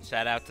own.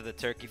 Shout out to the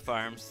turkey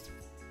farms,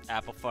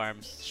 apple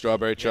farms.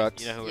 Strawberry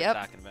trucks. You know who we're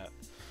talking about.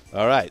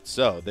 All right,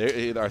 so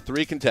there are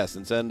three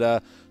contestants. And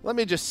let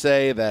me just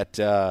say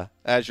that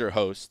as your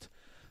host,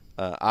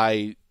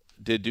 I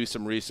did do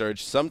some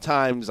research.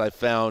 Sometimes I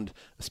found,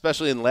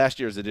 especially in last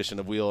year's edition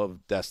of Wheel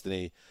of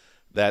Destiny,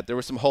 that there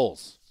were some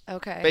holes.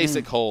 Okay.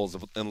 Basic holes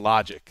in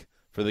logic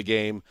for the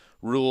game,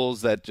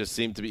 rules that just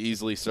seem to be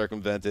easily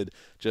circumvented,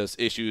 just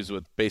issues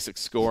with basic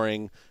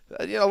scoring.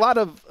 A lot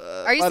of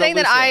Are you saying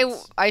that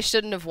I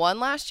shouldn't have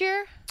won last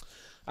year?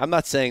 I'm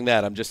not saying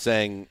that. I'm just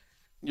saying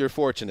you're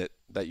fortunate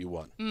that you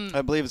won.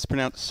 I believe it's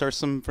pronounced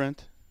Sursum-Frent.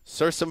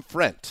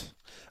 Sursum-Frent.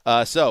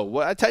 So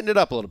I tightened it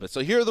up a little bit.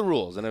 So here are the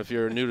rules. And if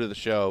you're new to the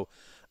show,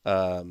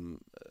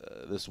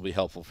 this will be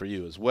helpful for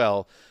you as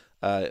well.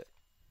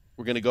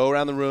 We're going to go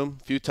around the room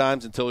a few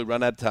times until we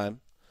run out of time.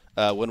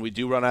 When we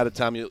do run out of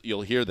time,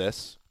 you'll hear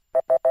this.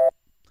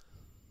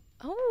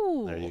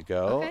 Oh. There you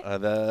go.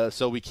 Okay.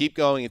 So we keep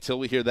going until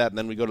we hear that, and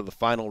then we go to the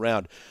final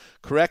round.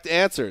 Correct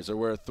answers are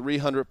worth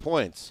 300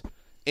 points.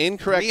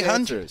 Incorrect 300?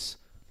 answers.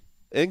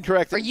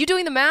 Incorrect. Are you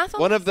doing the math?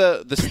 One of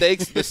the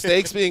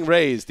stakes being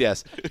raised.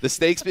 Yes, the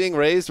stakes being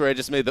raised. Where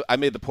I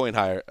made the point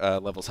higher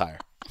levels higher.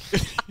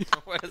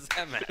 What does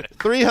that matter?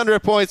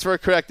 300 points for a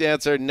correct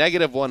answer.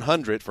 Negative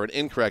 100 for an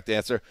incorrect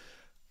answer.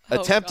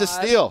 Attempt to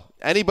steal.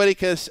 Anybody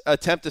can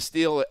attempt to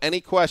steal any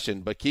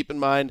question, but keep in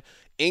mind,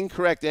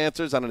 incorrect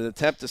answers on an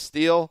attempt to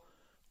steal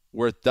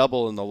worth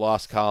double in the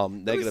lost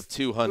column. Negative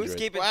 200. Who's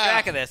keeping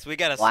track of this? We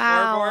got a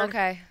Wow. scoreboard.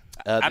 Okay.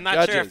 I'm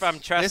not sure if I'm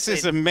trusting. This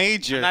is a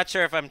major. I'm not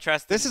sure if I'm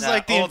trusting. This is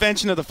like the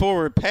invention of the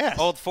forward pass.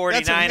 Old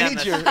 49 on the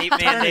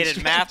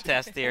state-mandated math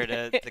test here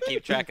to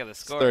keep track of the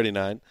score.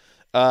 39.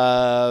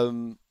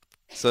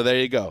 So there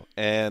you go.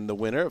 And the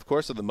winner, of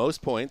course, of the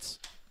most points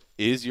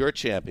is your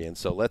champion.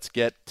 So let's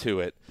get to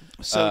it.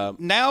 So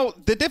now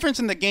the difference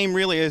in the game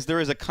really is there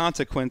is a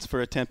consequence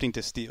for attempting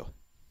to steal.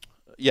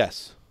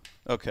 Yes.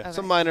 Okay.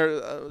 Some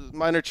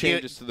minor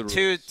changes to the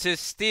rules. To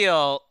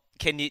steal,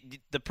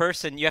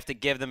 you have to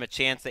give them a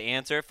chance to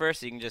answer it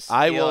first. So you can just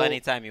steal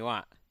anytime you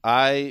want.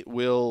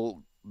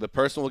 The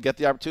person will get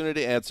the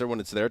opportunity to answer when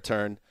it's their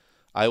turn.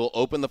 I will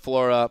open the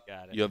floor up.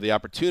 You have the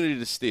opportunity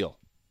to steal.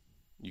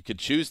 You could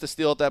choose to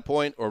steal at that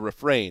point or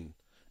refrain.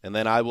 And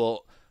then I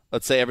will,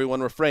 let's say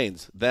everyone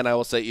refrains. Then I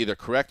will say either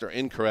correct or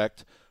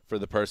incorrect for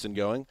the person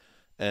going.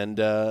 And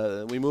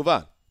we move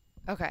on.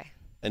 Okay.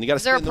 And you got to.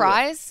 Is there a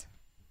prize?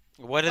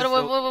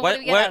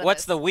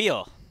 What's the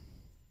wheel?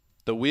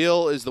 The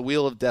wheel is the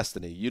wheel of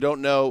destiny. You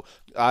don't know.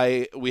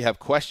 We have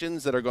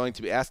questions that are going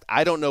to be asked.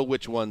 I don't know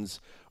which ones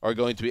are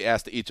going to be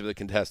asked to each of the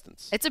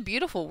contestants. It's a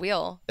beautiful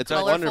wheel. It's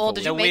a wonderful.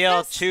 Did you the make wheel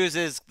this?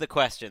 chooses the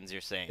questions.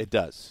 You're saying it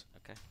does.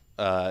 Okay.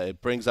 It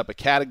brings up a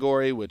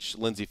category which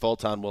Lindsay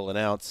Fulton will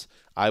announce.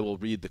 I will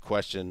read the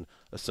question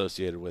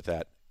associated with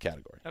that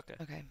category.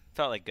 Okay.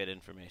 Felt like good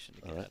information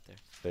to get out there.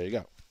 There you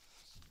go.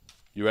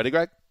 You ready,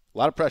 Greg? A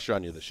lot of pressure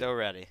on you this year. So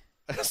ready.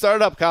 Start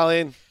it up,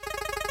 Colleen.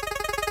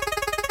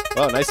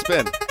 Oh, nice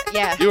spin.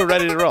 Yeah. You were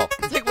ready to roll.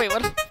 It's like, wait,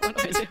 what do I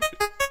do?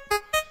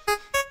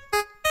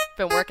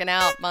 Been working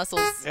out,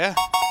 muscles. Yeah.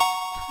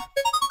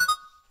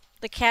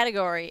 The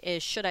category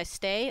is should I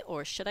stay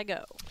or should I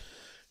go?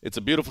 It's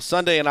a beautiful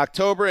Sunday in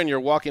October, and you're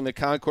walking the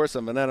concourse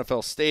of an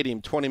NFL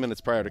stadium 20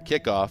 minutes prior to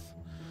kickoff.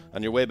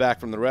 On your way back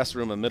from the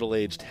restroom, a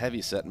middle-aged,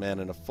 heavy-set man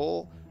in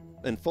full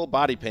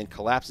body paint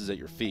collapses at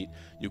your feet.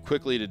 You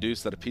quickly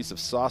deduce that a piece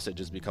of sausage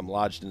has become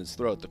lodged in his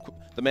throat.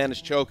 The man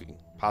is choking,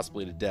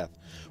 possibly to death.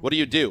 What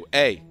do?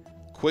 A,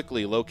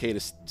 quickly locate a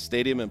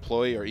stadium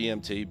employee or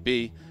EMT.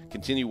 B,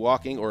 continue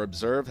walking or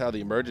observe how the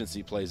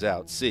emergency plays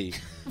out. C,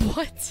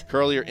 what?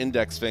 Curl your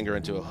index finger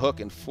into a hook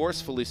and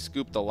forcefully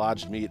scoop the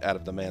lodged meat out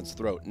of the man's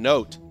throat.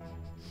 Note,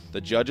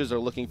 the judges are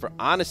looking for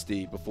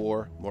honesty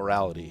before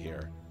morality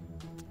here.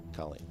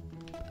 Colleen.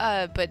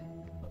 But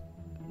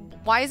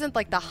why isn't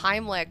like the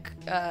Heimlich?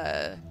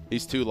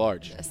 He's too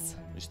large. Yes.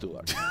 He's too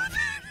large.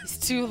 He's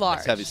too large.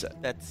 That's heavy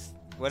set. That's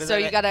what is so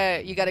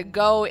that? you gotta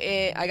go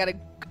in. I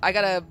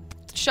gotta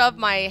shove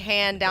my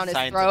hand down his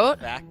throat.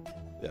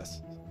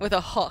 Yes. With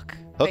a hook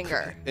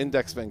finger.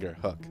 Index finger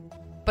hook.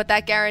 But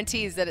that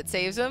guarantees that it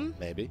saves him.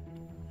 Maybe.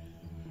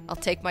 I'll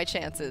take my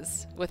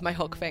chances with my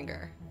hook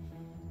finger.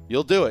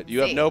 You'll do it.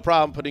 You have no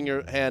problem putting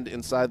your hand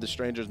inside the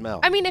stranger's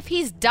mouth. I mean, if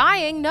he's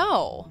dying,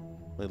 no.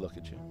 Let me look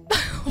at you.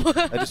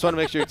 I just want to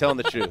make sure you're telling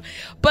the truth.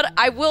 But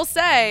I will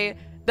say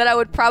that I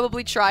would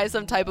probably try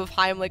some type of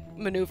Heimlich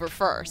maneuver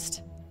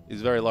first.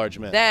 He's a very large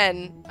man.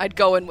 Then I'd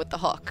go in with the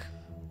hook.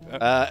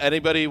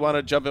 Anybody want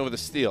to jump in with a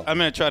steal? I'm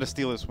going to try to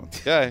steal this one.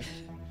 Okay.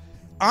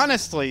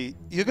 Honestly,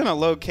 you're going to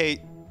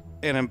locate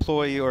an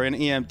employee or an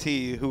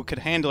EMT who could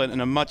handle it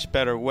in a much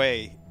better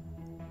way,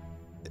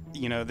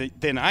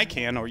 than I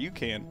can or you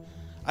can.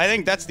 I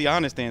think that's the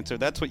honest answer.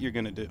 That's what you're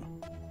going to do.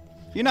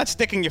 You're not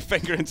sticking your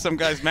finger in some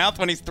guy's mouth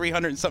when he's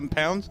 300 and something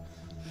pounds.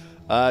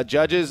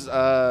 Judges,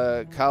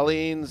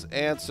 Colleen's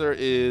answer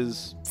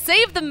is...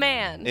 Save the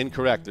man.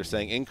 Incorrect. They're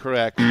saying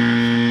incorrect.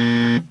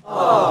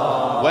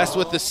 Wes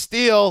with the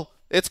steal.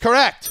 It's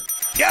correct.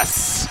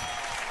 Yes!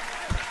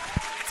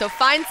 So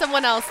find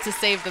someone else to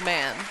save the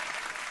man.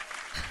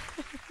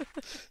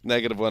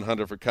 Negative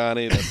 100 for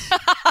Connie. That's,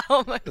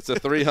 that's a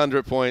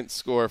 300-point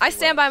score. I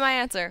stand by my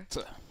answer.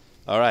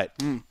 All right.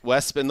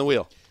 Wes, spin the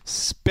wheel.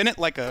 Spin it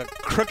like a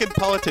crooked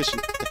politician.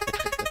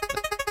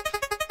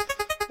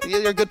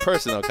 You're a good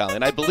person, though,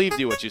 Colleen. I believed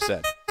you what you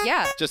said.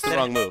 Yeah. Just the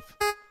wrong move.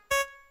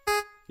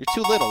 You're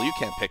too little. You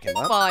can't pick him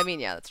up. Well, I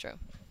mean, yeah, that's true.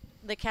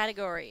 The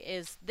category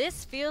is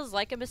this feels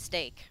like a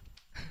mistake.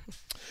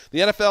 The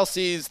NFL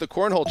sees the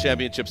Cornhole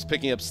Championships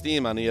picking up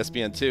steam on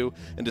ESPN2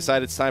 and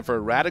decided it's time for a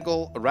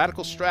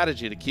radical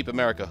strategy to keep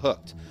America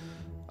hooked.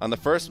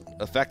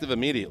 Effective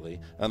immediately,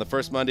 on the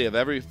first Monday of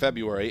every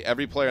February,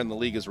 every player in the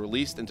league is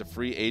released into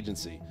free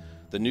agency.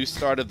 The new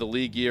start of the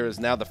league year is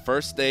now the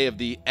first day of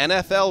the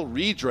NFL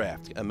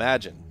redraft.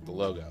 Imagine the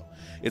logo.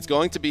 It's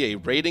going to be a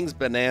ratings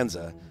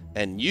bonanza,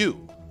 and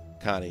you,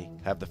 Connie,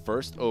 have the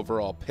first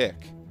overall pick.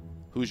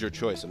 Who's your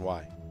choice and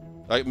why?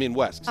 I mean,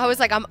 Wes. I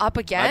was like, I'm up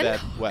again? My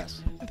bad,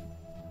 Wes.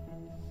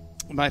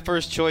 My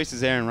first choice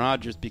is Aaron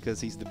Rodgers because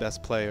he's the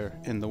best player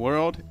in the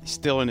world. He's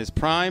still in his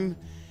prime.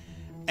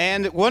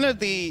 And one of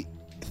the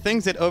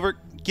things that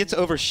gets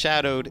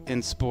overshadowed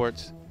in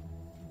sports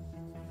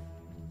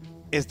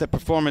is the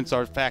performance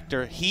art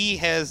factor. He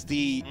has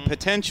the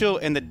potential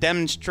and the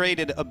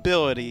demonstrated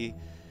ability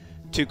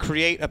to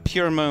create a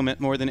pure moment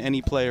more than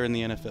any player in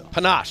the NFL.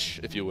 Panache,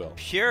 if you will.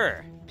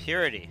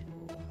 Purity.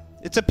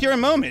 It's a pure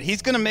moment.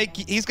 He's gonna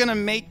give you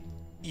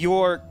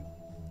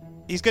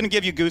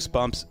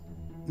goosebumps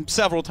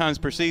several times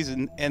per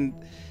season. And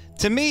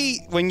to me,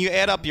 when you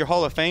add up your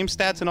Hall of Fame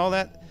stats and all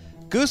that,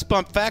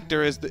 goosebump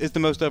factor is the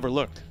most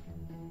overlooked.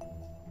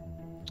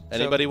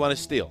 Anybody want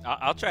to steal?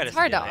 I'll try to. It's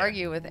hard to steal here.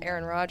 argue with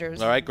Aaron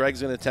Rodgers. All right,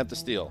 Greg's going to attempt to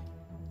steal.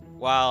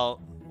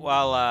 While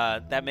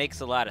that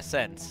makes a lot of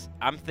sense,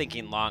 I'm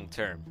thinking long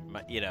term.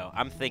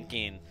 I'm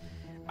thinking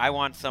I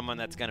want someone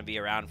that's going to be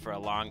around for a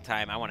long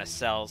time. I want to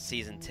sell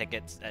season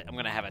tickets. I'm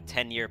going to have a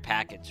 10-year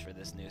package for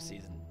this new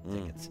season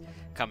tickets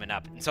coming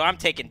up. And so I'm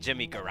taking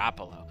Jimmy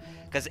Garoppolo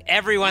because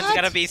everyone's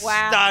going to be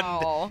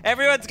stunned.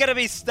 Everyone's going to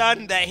be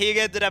stunned that he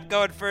ended up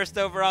going first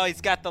overall.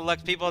 He's got the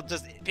look. People are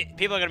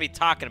going to be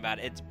talking about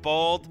it. It's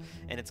bold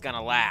and it's going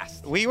to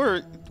last. We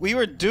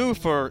were due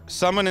for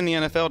someone in the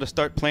NFL to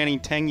start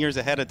planning 10 years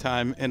ahead of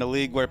time in a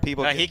league where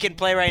he can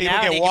play right now.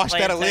 People get washed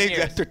out of leagues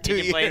after 2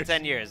 years. He can play in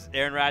 10 years.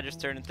 Aaron Rodgers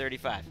turning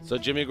 35. So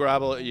Jimmy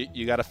Garoppolo,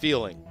 you got a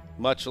feeling,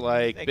 much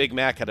like Big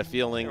Mac had a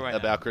feeling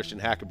about Christian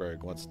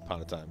Hackenberg once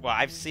upon a time. Well,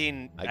 I've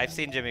seen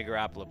Jimmy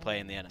Garoppolo play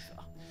in the NFL.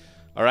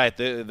 All right,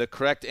 the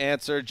correct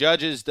answer.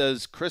 Judges,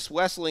 does Chris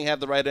Wesseling have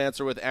the right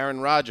answer with Aaron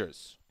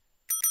Rodgers?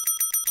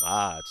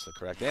 It's the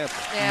correct answer.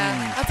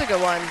 Yeah, that's a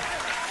good one.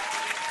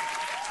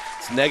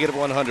 It's negative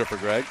 100 for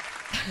Greg.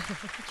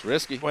 It's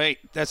risky. Wait,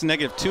 that's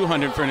negative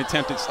 200 for an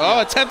attempted steal.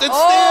 Oh, attempted steal!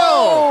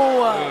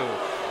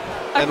 Oh!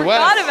 I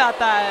forgot about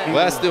that.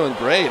 Wes doing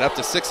great, up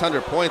to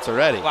 600 points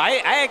already. Well,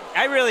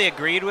 I really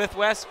agreed with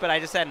Wes, but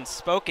I just hadn't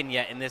spoken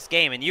yet in this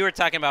game. And you were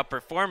talking about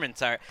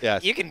performance art.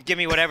 Yes. You can give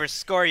me whatever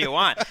score you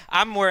want.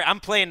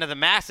 I'm playing to the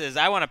masses.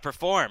 I want to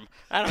perform.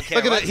 I don't care.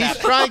 Look at that. He's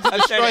trying to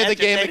destroy the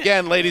game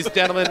again, ladies and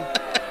gentlemen.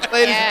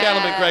 Ladies and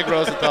gentlemen, Greg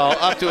Rosenthal,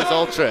 up to his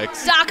old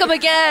tricks. Dock him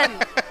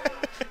again.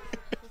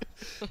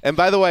 And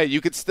by the way,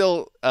 you could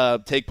still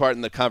take part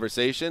in the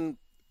conversation,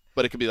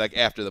 but it could be like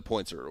after the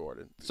points are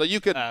awarded. So you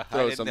could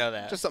throw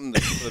just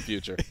something for the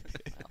future.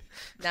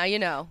 Now you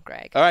know,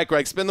 Greg. All right,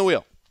 Greg, spin the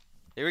wheel.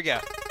 Here we go.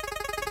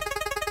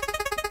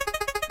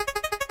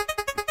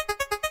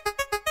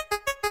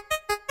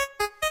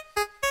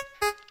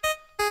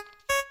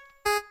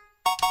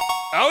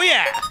 Oh,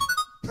 yeah.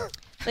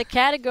 The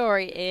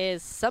category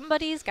is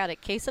Somebody's Got a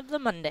Case of the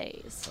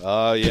Mondays.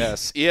 Oh,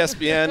 yes.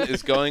 ESPN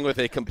is going with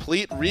a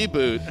complete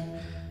reboot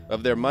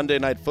of their Monday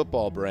Night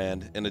Football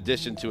brand, in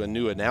addition to a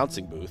new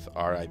announcing booth,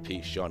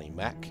 R.I.P. Shawnee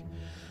Mack.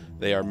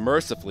 They are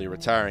mercifully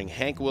retiring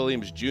Hank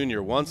Williams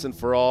Jr. once and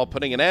for all,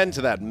 putting an end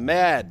to that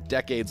mad,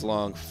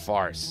 decades-long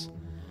farce.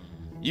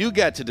 You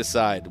get to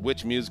decide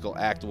which musical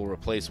act will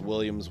replace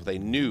Williams with a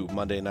new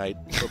Monday Night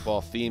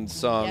Football-themed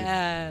song.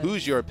 Yes.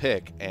 Who's your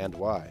pick and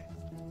why?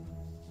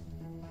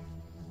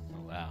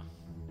 Oh, wow.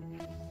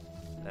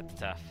 That's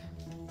tough.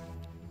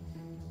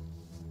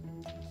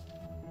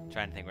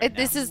 Trying to think right now.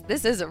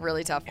 This is a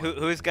really tough one.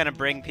 Who's gonna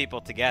bring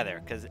people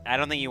together? Because I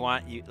don't think you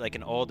want like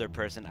an older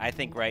person. I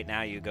think right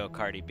now you go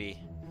Cardi B.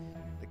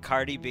 The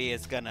Cardi B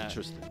is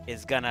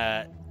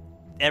gonna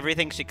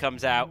everything she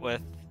comes out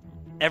with.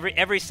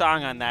 Every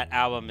song on that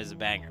album is a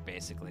banger,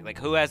 basically. Like,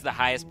 who has the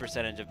highest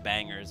percentage of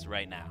bangers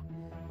right now?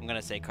 I'm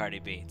gonna say Cardi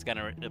B. It's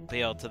gonna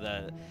appeal to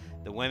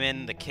the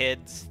women, the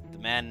kids, the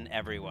men,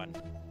 everyone.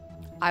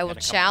 I will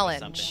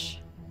challenge.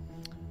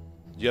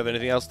 Do you have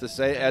anything else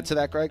to add to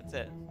that, Greg? That's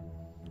it.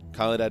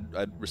 Colin,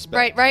 I'd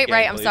respect. Right.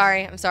 Again,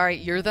 I'm sorry.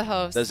 You're the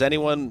host. Does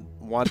anyone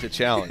want to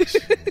challenge?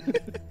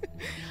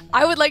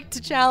 I would like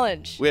to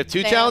challenge. We have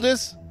two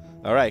challenges?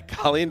 All right,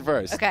 Colleen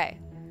first. Okay.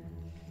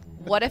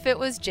 What if it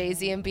was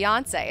Jay-Z and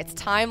Beyonce? It's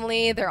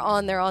timely. They're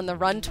on the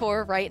run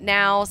tour right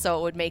now, so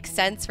it would make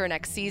sense for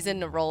next season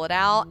to roll it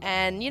out.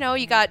 And you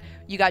got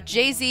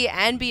Jay-Z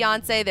and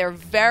Beyonce. They're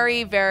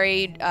very,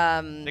 very.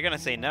 They're gonna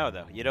say no,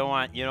 though. You don't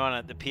want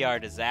the PR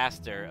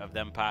disaster of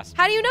them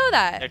possibly. How do you know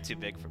that? They're too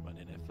big for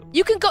Monday Night Football.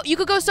 You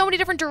could go so many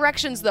different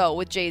directions though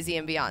with Jay-Z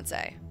and Beyonce.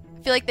 I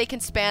feel like they can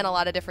span a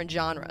lot of different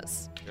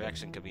genres.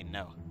 Direction could be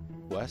no.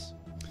 Wes?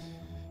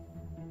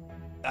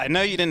 I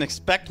know you didn't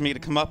expect me to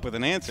come up with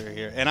an answer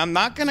here, and I'm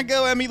not going to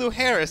go Emmylou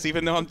Harris,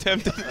 even though I'm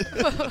tempted.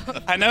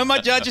 I know my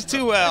judges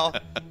too well.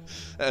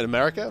 In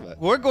America? But.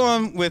 We're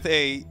going with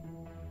a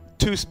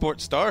two-sport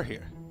star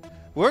here.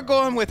 We're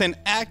going with an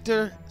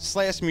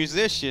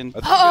actor/musician.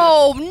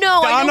 Oh,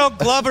 no. Donald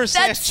Glover /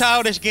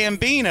 Childish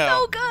Gambino.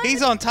 So good.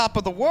 He's on top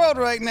of the world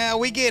right now.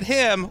 We get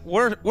him.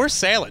 We're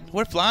sailing.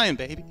 We're flying,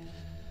 baby.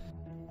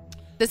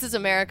 This Is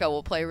America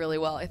will play really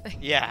well, I think.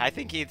 Yeah, I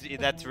think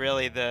that's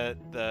really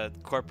the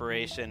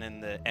corporation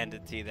and the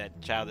entity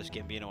that Childish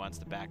Gambino wants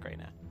to back right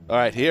now. All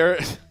right, here,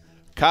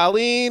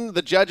 Colleen.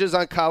 The judges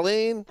on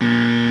Colleen.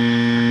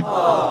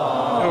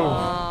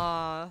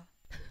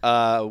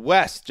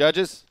 Wes,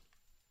 judges.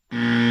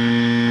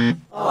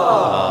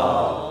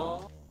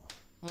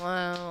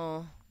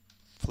 Wow.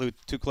 Flew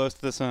too close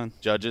to the sun.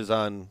 Judges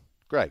on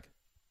Greg.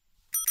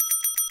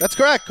 That's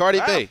correct, Cardi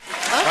B.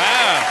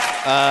 Wow.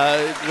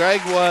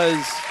 Greg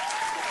was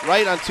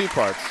right on two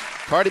parts.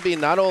 Cardi B,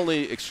 not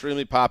only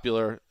extremely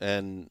popular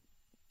and,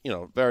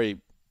 very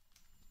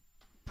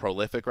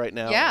prolific right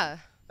now. Yeah.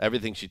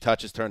 Everything she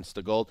touches turns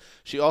to gold.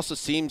 She also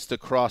seems to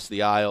cross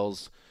the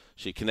aisles.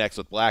 She connects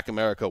with Black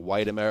America,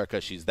 white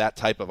America. She's that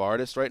type of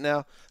artist right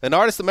now. An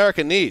artist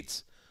America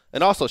needs.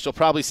 And also, she'll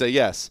probably say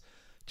yes.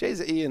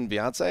 Jay-Z and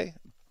Beyonce?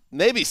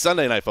 Maybe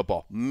Sunday Night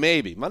Football.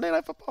 Maybe. Monday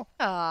Night Football?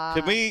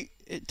 Could we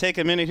take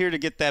a minute here to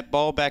get that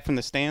ball back from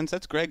the stands?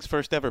 That's Greg's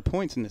first ever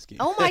points in this game.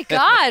 Oh, my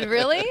God.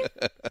 Really?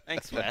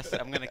 Thanks, Wes.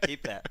 I'm going to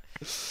keep that.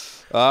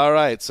 All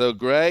right. So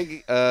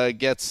Greg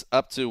gets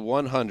up to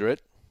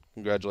 100.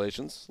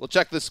 Congratulations. We'll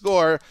check the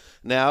score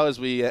now as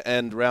we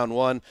end round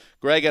one.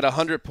 Greg at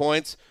 100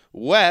 points.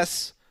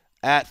 Wes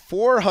at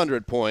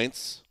 400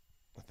 points.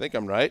 I think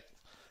I'm right.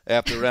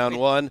 After round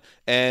one.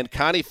 And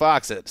Connie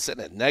Fox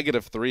sitting at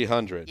negative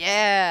 300.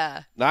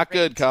 Yeah. Not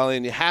good,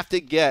 Colleen. You have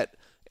to get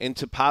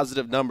into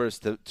positive numbers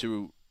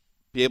to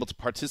be able to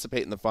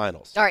participate in the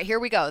finals. All right, here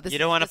we go. You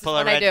don't want to pull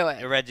a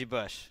Reggie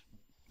Bush.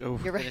 You're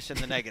Finish in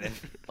the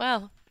negative.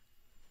 Well.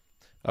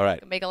 All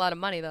right. Make a lot of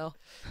money, though.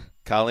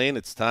 Colleen,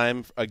 it's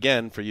time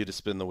again for you to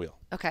spin the wheel.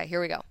 Okay,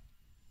 here we go.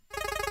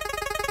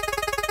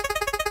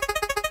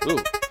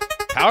 Ooh,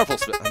 powerful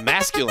spin. A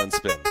masculine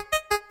spin.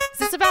 Is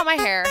this about my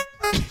hair?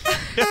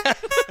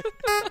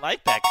 I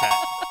like that cut.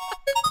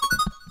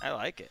 I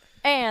like it.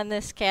 And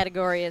this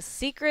category is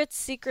secrets.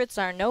 Secrets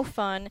are no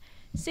fun.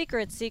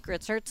 Secrets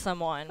hurt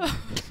someone.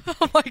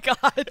 Oh, my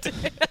God.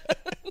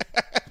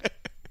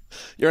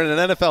 You're in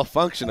an NFL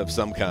function of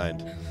some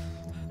kind.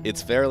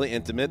 It's fairly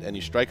intimate, and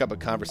you strike up a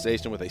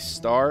conversation with a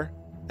star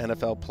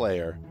NFL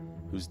player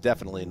who's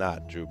definitely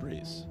not Drew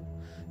Brees.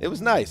 It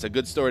was nice, a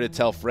good story to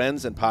tell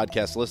friends and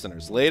podcast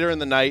listeners. Later in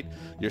the night,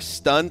 you're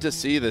stunned to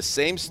see the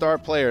same star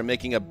player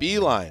making a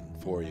beeline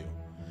for you.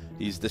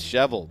 He's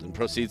disheveled and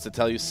proceeds to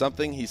tell you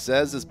something he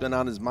says has been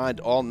on his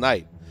mind all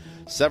night.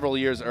 Several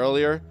years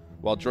earlier,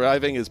 while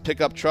driving his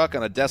pickup truck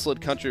on a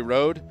desolate country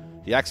road,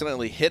 he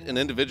accidentally hit an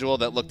individual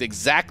that looked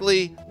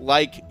exactly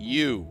like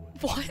you.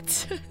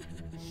 What?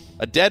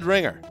 A dead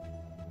ringer.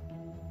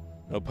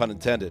 No pun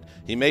intended.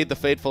 He made the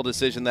fateful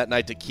decision that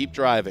night to keep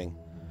driving,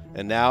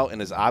 and now, in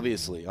his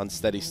obviously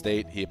unsteady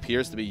state, he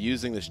appears to be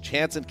using this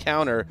chance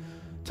encounter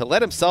to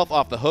let himself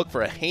off the hook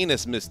for a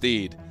heinous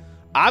misdeed.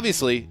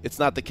 Obviously, it's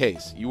not the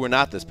case. You were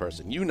not this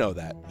person. You know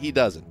that. He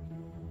doesn't.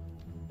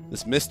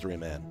 This mystery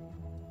man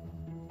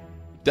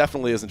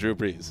definitely isn't Drew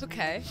Brees.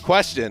 Okay.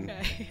 Question,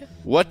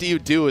 what do you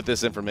do with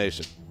this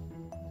information?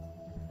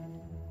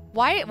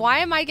 Why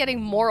am I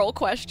getting moral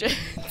questions?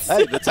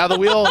 Hey, that's how the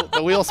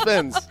wheel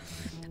spins.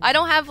 I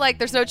don't have,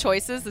 there's no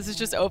choices. This is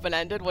just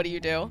open-ended. What do you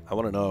do? I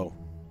want to know.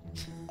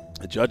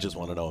 The judges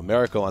want to know.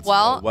 America wants to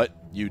know what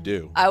you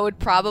do. I would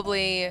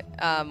probably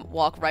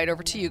walk right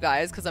over to you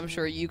guys, because I'm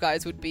sure you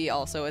guys would be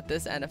also at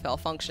this NFL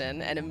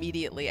function, and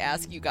immediately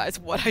ask you guys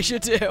what I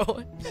should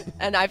do.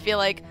 And I feel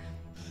like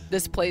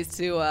this plays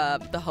to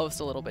the host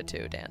a little bit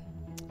too, Dan.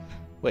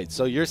 Wait,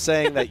 so you're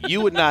saying that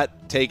you would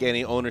not take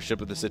any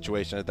ownership of the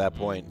situation at that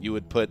point? You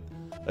would put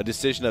a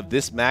decision of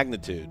this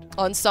magnitude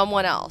on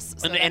someone else.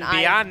 So and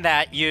beyond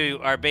that, you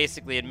are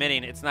basically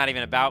admitting it's not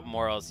even about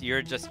morals.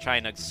 You're just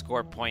trying to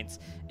score points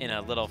in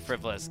a little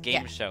frivolous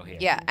game show here.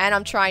 Yeah, and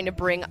I'm trying to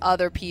bring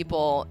other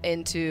people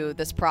into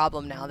this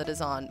problem now that is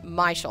on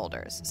my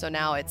shoulders. So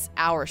now it's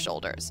our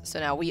shoulders.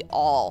 So now we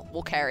all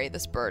will carry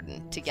this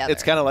burden together.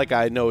 It's kind of like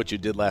I know what you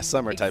did last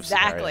summer type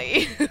scenario.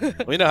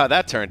 Exactly. We know how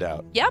that turned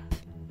out. Yep.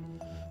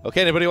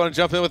 Okay, anybody want to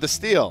jump in with a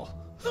steal?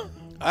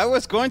 I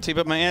was going to,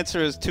 but my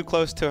answer is too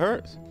close to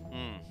hers.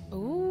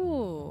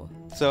 Ooh.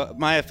 So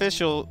my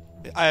official,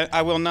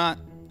 I will not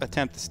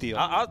attempt to steal.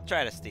 I'll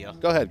try to steal.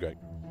 Go ahead, Greg.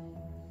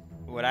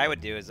 What I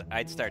would do is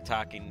I'd start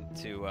talking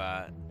to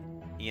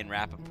Ian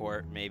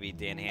Rappaport, maybe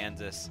Dan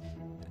Hanzus,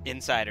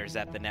 insiders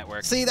at the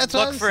network. See, that's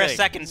what Look for a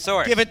second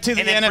source. Give it to the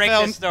and then break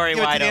NFL. the story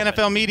Give it wide to the open.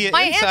 NFL media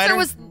My insider. answer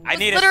was I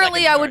need a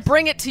literally second I would source.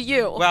 bring it to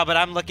you. Well, but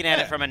I'm looking at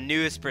it from a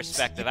news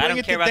perspective. I Bring don't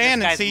it care to about Dan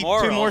this and guy's see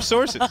morals. two more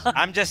sources.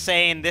 I'm just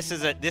saying this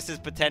is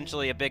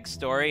potentially a big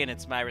story, and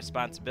it's my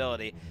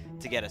responsibility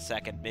to get a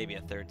second, maybe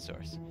a third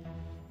source.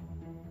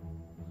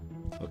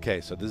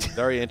 Okay, so this is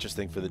very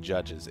interesting for the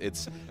judges.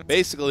 It's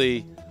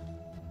basically,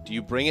 do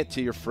you bring it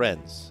to your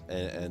friends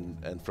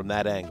and from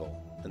that angle?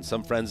 And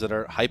some friends that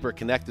are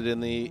hyper-connected in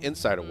the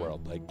insider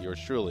world, like yours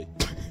truly.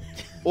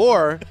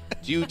 Or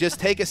do you just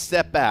take a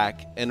step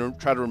back and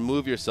try to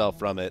remove yourself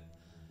from it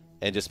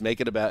and just make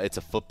it about, it's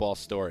a football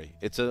story.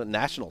 It's a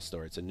national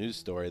story. It's a news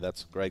story.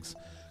 That's Greg's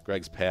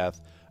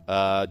path.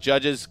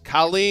 Judges,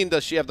 Colleen,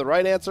 does she have the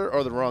right answer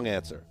or the wrong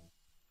answer?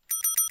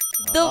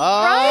 The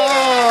right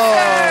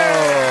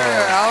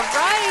answer. All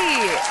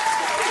right.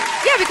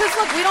 Yeah, because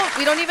look,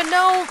 we don't even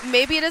know.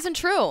 Maybe it isn't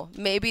true.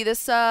 Maybe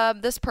this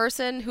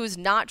person who's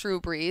not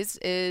Drew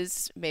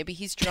Brees maybe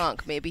he's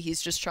drunk. Maybe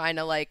he's just trying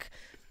to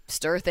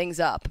stir things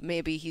up.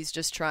 Maybe he's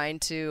just trying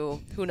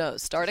to, who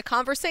knows, start a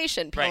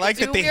conversation. I like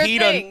that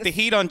the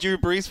heat on Drew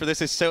Brees for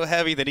this is so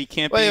heavy that he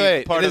can't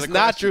be part of the It is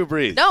not Drew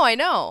Brees. No, I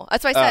know.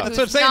 That's why I said that's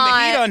what I'm saying.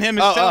 The heat on him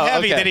is so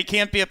heavy that he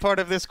can't be a part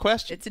of this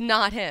question. It's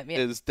not him. Yeah.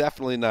 It is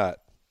definitely not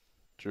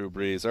Drew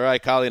Brees. All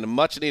right, Colleen, a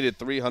much-needed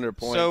 300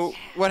 points. So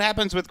what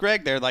happens with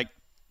Greg there?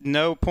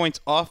 No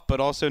points off, but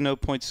also no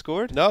points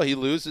scored? No, he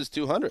loses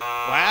 200.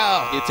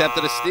 Wow. He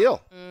attempted a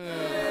steal.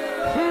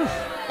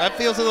 That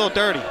feels a little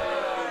dirty.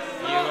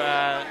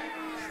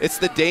 It's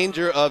the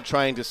danger of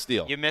trying to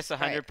steal. You miss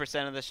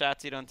 100% of the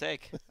shots you don't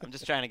take. I'm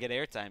just trying to get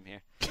airtime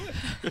here.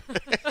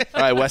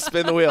 All right, Wes,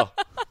 spin the wheel.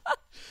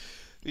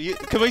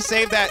 Can we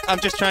save that I'm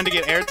just trying to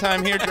get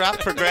airtime here drop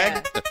for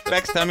Greg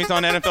next time he's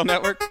on NFL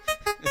Network?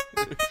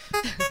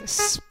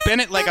 Spin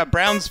it like a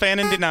Browns fan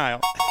in denial.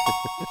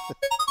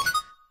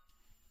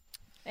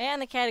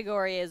 And the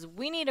category is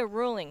we need a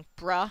ruling,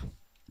 bruh.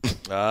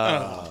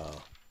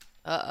 Oh.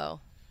 Uh-oh.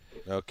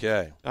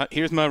 Okay.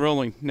 Here's my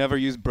ruling. Never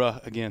use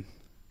bruh again.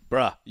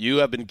 Bruh, you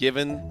have been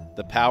given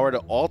the power to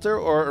alter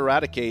or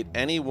eradicate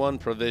any one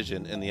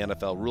provision in the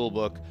NFL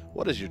rulebook.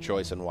 What is your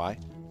choice and why?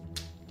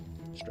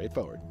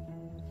 Straightforward.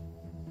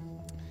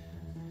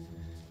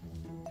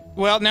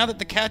 Well, now that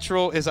the catch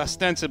rule is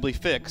ostensibly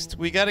fixed,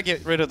 we got to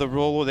get rid of the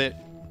rule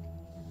that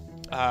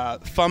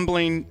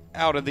fumbling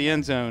out of the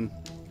end zone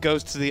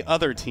goes to the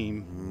other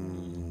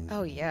team.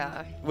 Oh,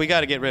 yeah. We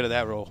got to get rid of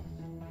that rule.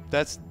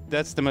 That's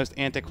the most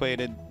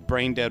antiquated,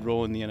 brain-dead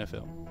rule in the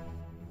NFL.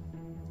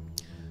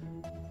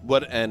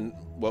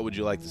 What would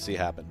you like to see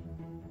happen?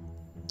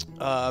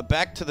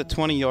 Back to the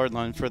 20-yard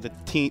line for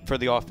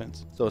the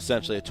offense. So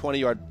essentially a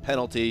 20-yard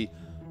penalty.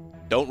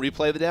 Don't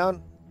replay the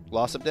down.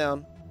 Loss of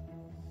down.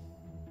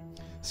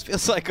 This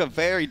feels like a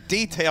very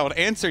detailed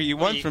answer you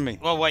want from me.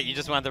 Well, what? You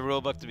just want the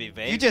rule book to be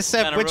vague? You just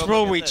said which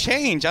rule we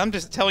change. I'm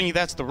just telling you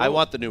that's the rule. I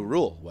want the new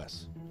rule,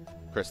 Wes.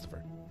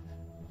 Christopher.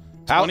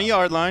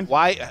 20-yard line.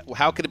 Why?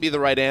 How could it be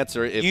the right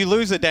answer if you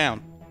lose it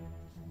down?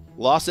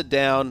 Loss it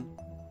down.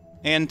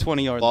 And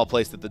 20-yard line. Ball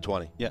placed at the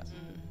 20. Yes.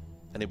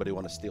 Anybody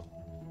want to steal?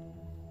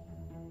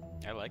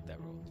 I like that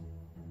rule.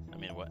 I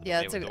mean, what?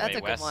 Yeah, that's a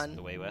good one.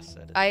 The way Wes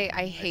said it.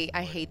 I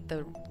hate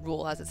the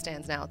rule as it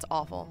stands now. It's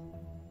awful.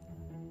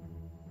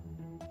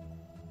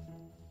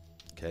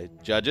 Okay,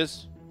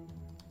 judges.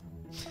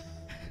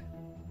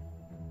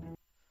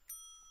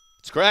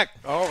 It's correct.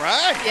 All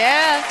right.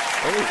 Yeah.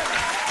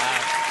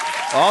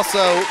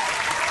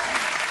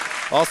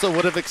 Also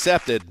would have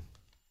accepted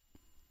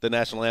the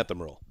national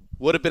anthem rule.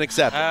 Would have been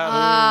accepted.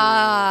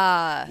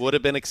 Would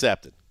have been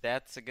accepted.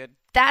 That's a good.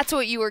 That's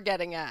what you were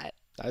getting at.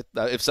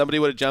 If somebody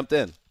would have jumped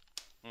in.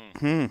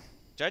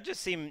 Judges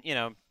seem,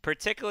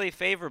 particularly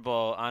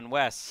favorable on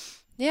Wes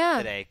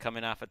today,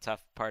 coming off a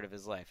tough part of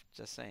his life.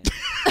 Just saying.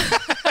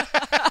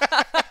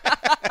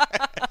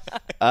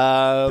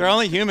 They're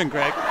only human,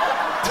 Greg.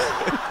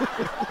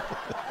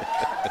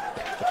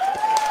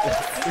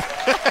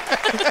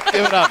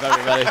 Give it up,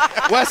 everybody.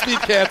 Wes beat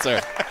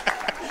cancer.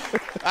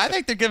 I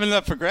think they're giving it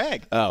up for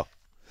Greg. Oh.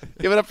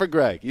 Give it up for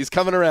Greg. He's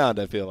coming around,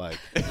 I feel like.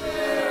 They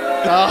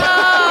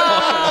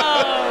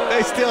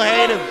still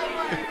hate him.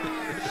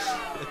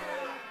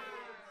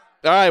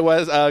 All right,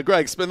 Wes.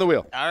 Greg, spin the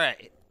wheel. All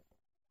right.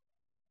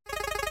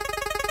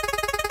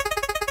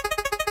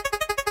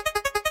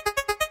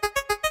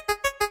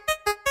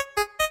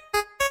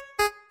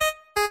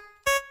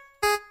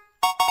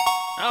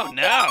 Oh,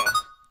 no.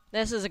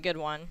 This is a good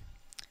one.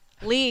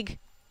 League,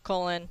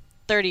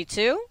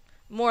 32.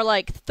 More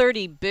like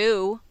 30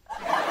 boo.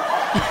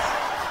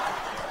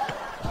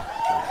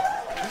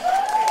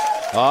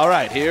 All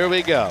right, here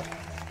we go.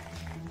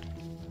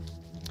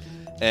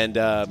 And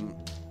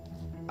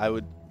I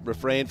would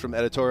refrain from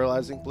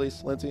editorializing,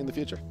 please, Lindsay, in the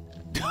future.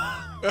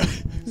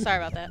 Sorry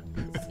about that.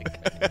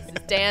 This is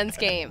Dan's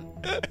game.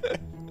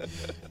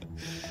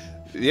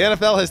 The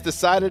NFL has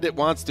decided it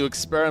wants to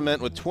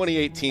experiment with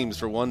 28 teams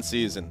for one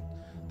season.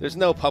 There's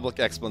no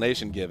public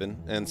explanation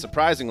given, and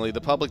surprisingly,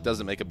 the public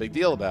doesn't make a big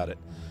deal about it.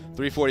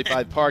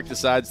 345 Park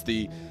decides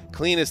the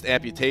cleanest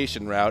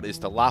amputation route is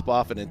to lop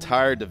off an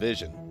entire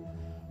division.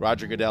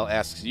 Roger Goodell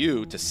asks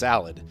you to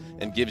salad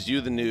and gives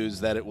you the news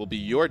that it will be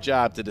your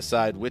job to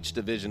decide which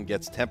division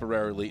gets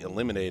temporarily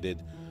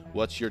eliminated.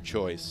 What's your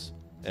choice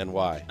and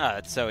why? Oh,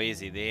 it's so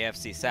easy. The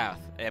AFC South.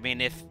 I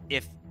mean,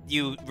 if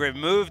you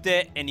removed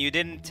it and you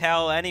didn't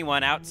tell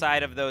anyone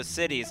outside of those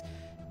cities,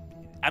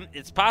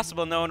 it's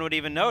possible no one would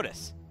even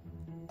notice.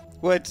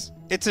 Well,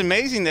 it's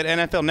amazing that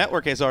NFL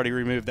Network has already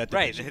removed that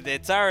division. Right.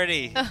 It's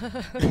already.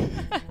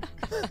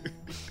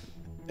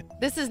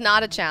 This is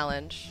not a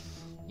challenge.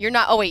 You're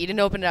not. Oh, wait, you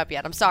didn't open it up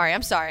yet. I'm sorry.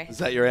 Is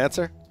that your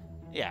answer?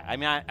 Yeah, I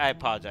mean, I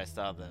apologize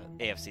to all the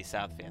AFC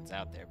South fans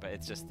out there, but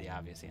it's just the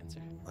obvious answer.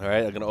 All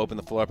right, I'm going to open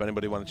the floor up.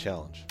 Anybody want to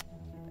challenge?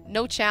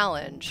 no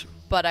challenge,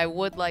 but I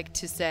would like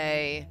to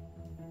say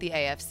the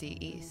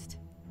AFC East.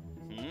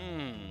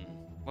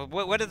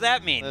 What does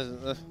that mean?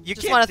 You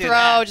just want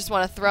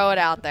to throw it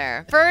out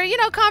there for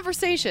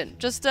conversation,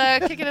 just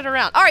kicking it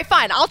around. All right,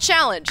 fine. I'll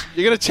challenge.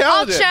 You're gonna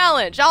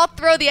challenge I'll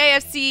throw the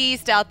AFC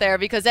East out there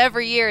because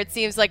every year it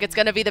seems like it's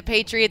gonna be the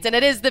Patriots, and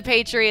it is the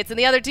Patriots, and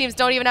the other teams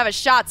don't even have a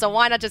shot. So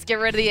why not just get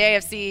rid of the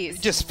AFC East?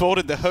 You just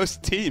folded the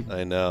host team.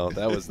 I know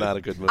that was not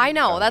a good move. I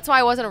know that's why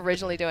I wasn't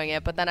originally doing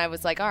it, but then I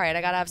was like, all right,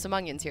 I gotta have some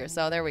onions here.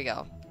 So there we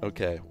go.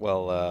 Okay,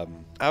 well,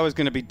 I was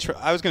gonna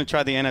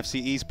try the NFC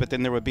East, but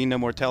then there would be no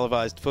more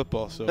televised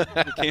football, so we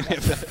can't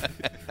have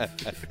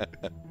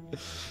that.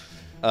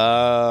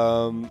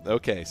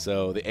 Okay,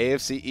 so the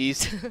AFC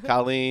East,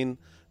 Colleen,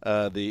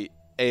 the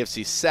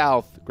AFC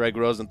South, Greg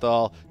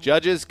Rosenthal,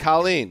 judges,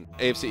 Colleen,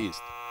 AFC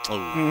East.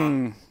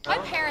 My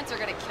parents are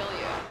gonna kill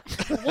you.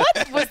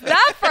 What was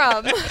that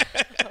from?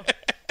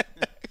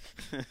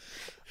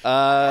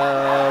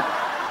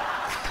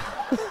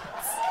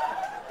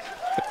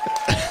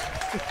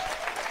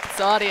 This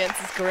audience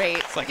is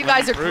great. Like you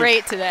guys are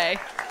great today.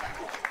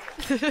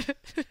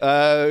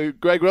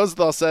 Greg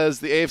Rosenthal says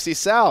the AFC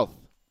South.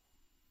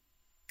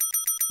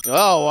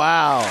 Oh,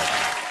 wow.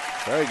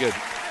 Very good.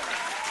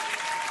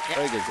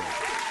 Very good, Greg.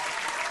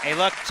 Hey,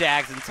 look,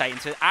 Jags and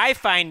Titans. I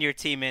find your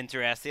team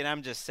interesting.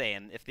 I'm just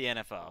saying, if the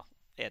NFL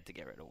had to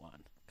get rid of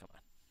one. Come on.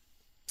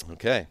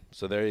 Okay,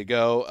 so there you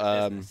go.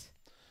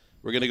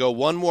 We're going to go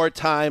one more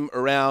time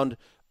around,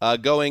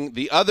 going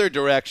the other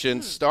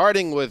direction,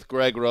 starting with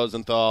Greg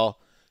Rosenthal.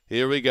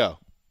 Here we go.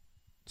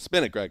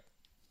 Spin it, Greg.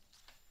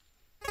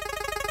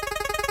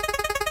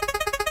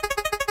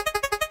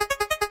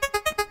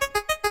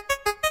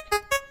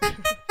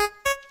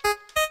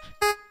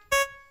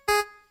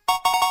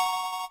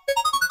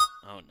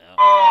 Oh, no.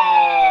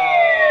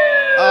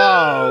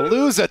 Oh,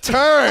 lose a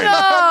turn.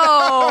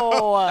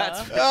 No.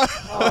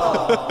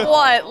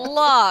 What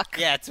luck.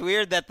 Yeah, it's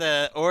weird that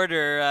the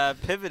order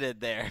pivoted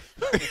there.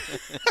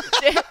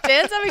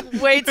 Dan's having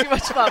way too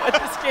much fun with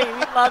this game.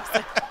 He loves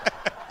it.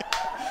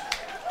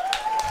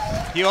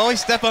 You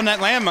always step on that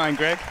landmine,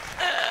 Greg.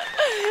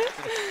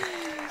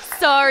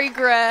 Sorry,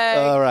 Greg.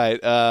 All right.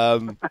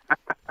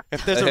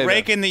 If there's a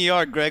rake in the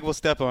yard, Greg will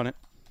step on it.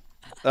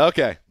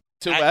 Okay.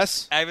 To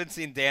Wes. I haven't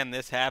seen Dan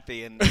this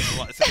happy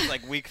since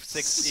like week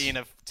 16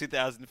 of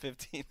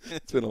 2015.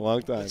 It's been a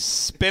long time.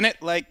 Spin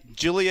it like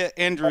Julia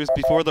Andrews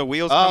before the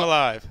wheels come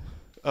alive.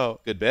 Oh.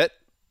 Good bit.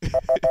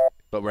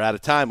 But we're out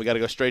of time. We got to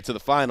go straight to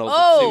the finals.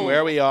 Oh. Let's see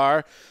where we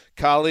are.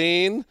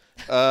 Colleen,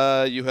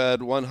 you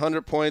had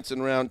 100 points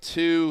in round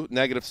 2,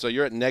 negative, so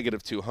you're at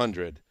negative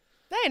 200.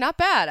 Hey, not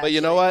bad. But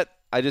you know what?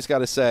 I just got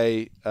to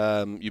say,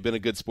 you've been a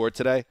good sport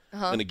today. I'm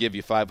going to give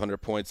you 500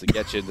 points to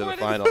get you into the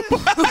final.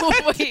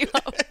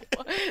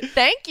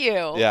 Thank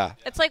you. Yeah.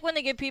 It's like when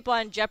they give people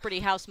on Jeopardy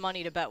house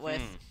money to bet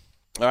with.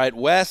 All right,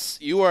 Wes,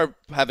 you are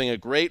having a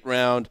great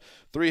round.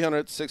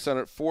 300,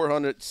 600,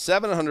 400,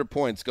 700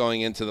 points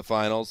going into the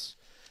finals.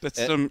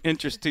 That's some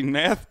interesting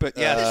math, but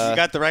yes, you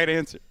got the right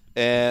answer.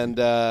 And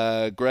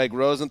Greg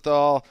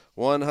Rosenthal,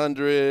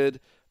 100,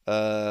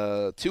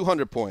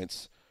 200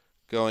 points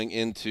going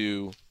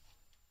into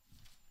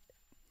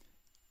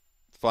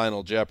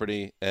Final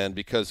Jeopardy. And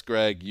because,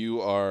 Greg,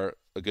 you are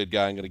a good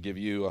guy, I'm going to give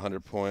you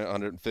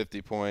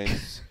 150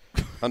 points,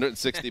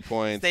 160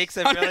 points. Stakes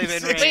have really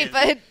been raised. Wait,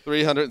 but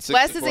 360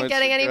 Wes points isn't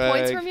getting any Greg.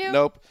 points from you?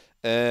 Nope.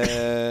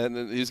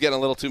 And he's getting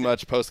a little too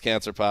much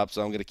post-cancer pop,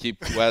 so I'm going to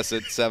keep Wes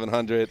at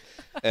 700.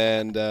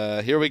 And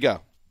here we go.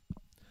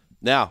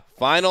 Now,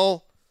 the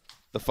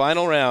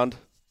final round.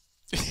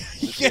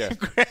 Yeah,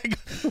 Greg.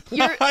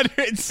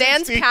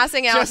 Dan's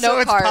passing out just note so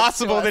it's cards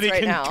possible to us that he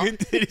right can, now.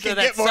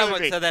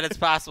 So that it's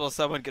possible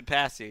someone could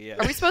pass you. Yeah.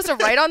 Are we supposed to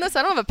write on this?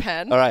 I don't have a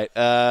pen. All right.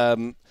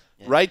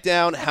 Write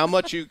down how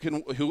much you're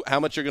going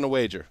to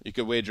wager. You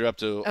could wager up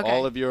to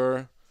all of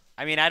your.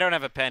 I mean, I don't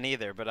have a pen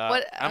either, but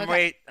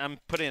I'm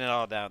putting it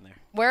all down there.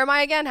 Where am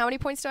I again? How many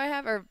points do I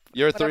have? Or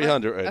you're whatever?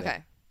 300 right now.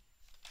 Okay.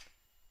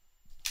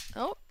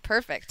 Oh,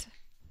 perfect.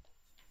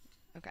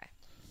 Okay.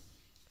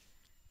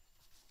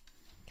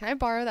 Can I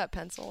borrow that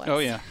pencil, Wes? Oh,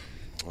 yeah.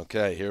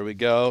 Okay, here we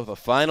go. The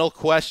final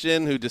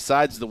question, who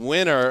decides the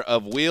winner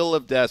of Wheel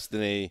of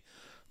Destiny.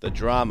 The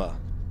drama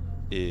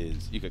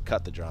is, you could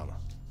cut the drama.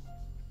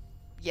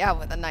 Yeah,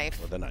 with a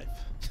knife. With a knife.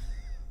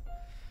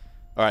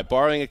 All right,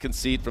 borrowing a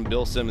conceit from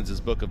Bill Simmons'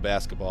 book of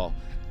basketball.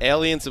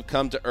 Aliens have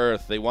come to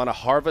Earth. They want to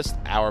harvest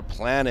our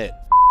planet.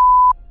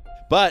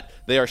 But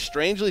they are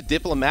strangely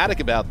diplomatic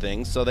about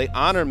things, so they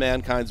honor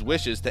mankind's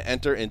wishes to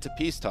enter into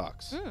peace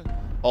talks.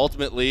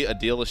 Ultimately, a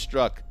deal is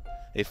struck.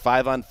 A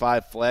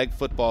 5-on-5 flag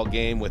football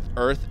game with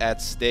Earth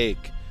at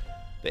stake.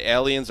 The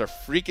aliens are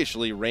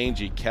freakishly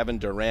rangy Kevin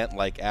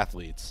Durant-like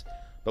athletes,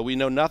 but we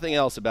know nothing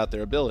else about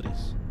their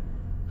abilities.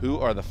 Who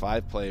are the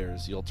 5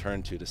 players you'll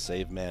turn to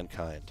save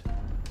mankind?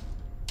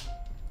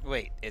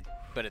 Wait,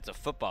 but it's a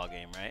football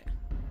game, right?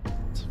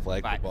 It's a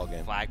flag football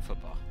game. Flag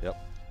football. Yep.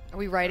 Are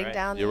we writing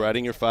down? You're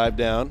writing your 5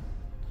 down.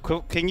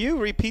 Can you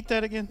repeat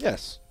that again?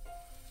 Yes.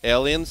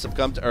 Aliens have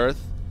come to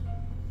Earth.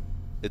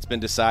 It's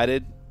been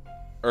decided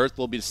Earth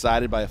will be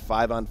decided by a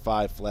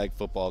 5-on-5 flag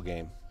football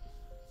game.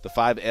 The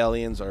 5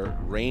 aliens are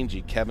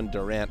rangy Kevin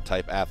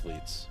Durant-type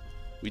athletes.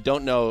 We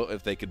don't know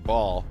if they could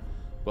ball,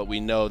 but we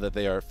know that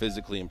they are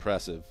physically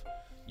impressive.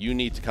 You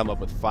need to come up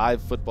with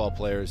 5 football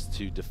players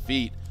to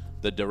defeat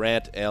the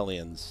Durant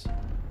aliens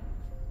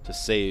to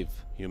save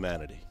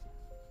humanity.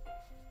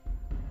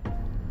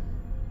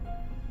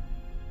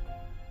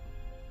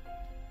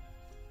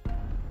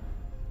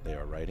 They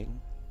are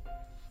writing.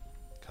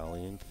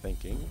 Colleen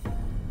thinking.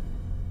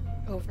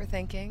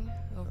 Overthinking.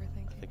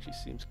 I think she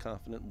seems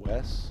confident.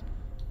 Wes,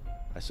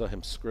 I saw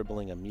him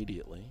scribbling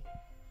immediately.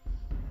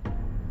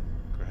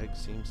 Greg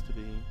seems to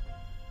be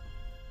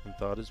in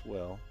thought as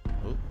well.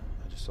 Oh,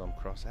 I just saw him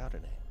cross out a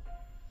name.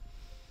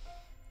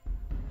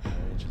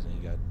 Very interesting.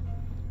 You got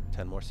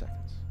 10 more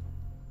seconds.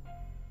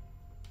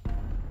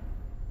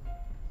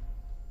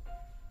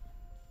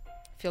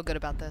 Feel good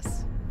about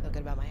this. Feel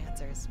good about my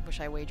answers.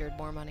 Wish I wagered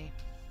more money.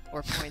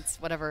 Or points,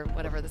 whatever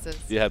this is.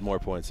 You had more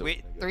points.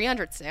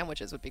 300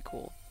 sandwiches would be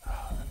cool.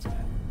 Oh, that's good.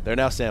 They're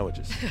now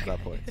sandwiches, not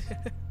points.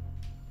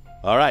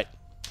 All right.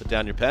 Put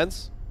down your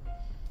pens.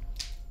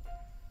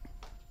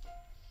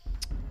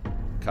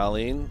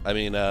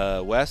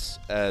 Wes,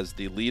 as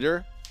the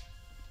leader,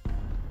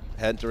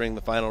 entering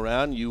the final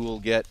round, you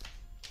will get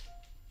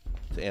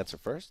to answer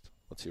first.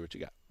 Let's see what you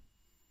got.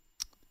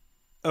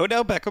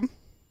 Odell Beckham,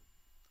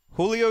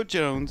 Julio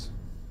Jones,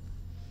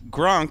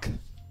 Gronk,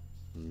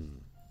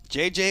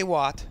 J.J.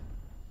 Watt,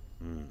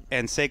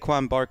 and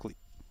Saquon Barkley.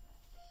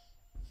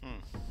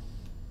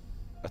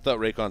 I thought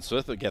Raekwon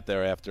Smith would get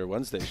there after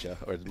Wednesday's show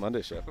or the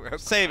Monday show.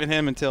 Saving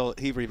him until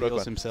he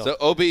reveals himself. So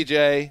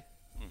OBJ,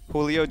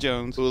 Julio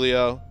Jones,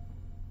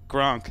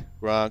 Gronk,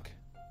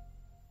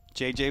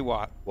 J.J.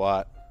 Watt,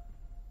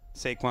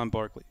 Saquon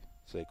Barkley.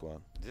 Saquon.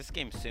 Is this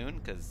game soon?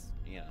 Because,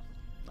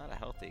 not a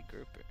healthy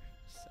group.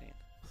 Just saying.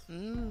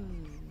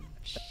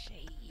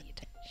 Shade.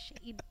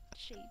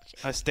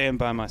 I stand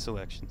by my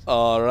selections.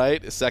 All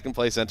right. Second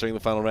place entering the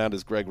final round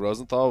is Greg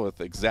Rosenthal with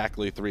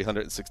exactly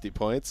 360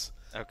 points.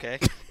 Okay.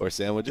 Or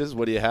sandwiches.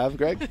 What do you have,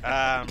 Greg?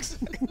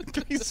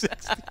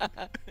 360.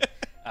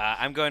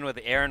 I'm going with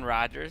Aaron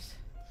Rodgers.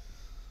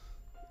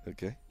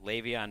 Okay.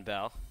 Le'Veon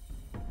Bell.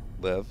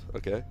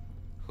 Okay.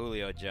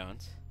 Julio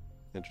Jones.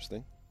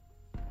 Interesting.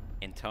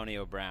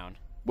 Antonio Brown.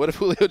 What if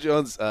Julio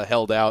Jones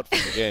held out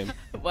for the game?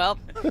 Well,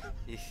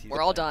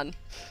 we're all done.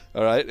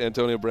 All right.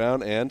 Antonio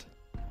Brown and?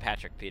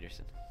 Patrick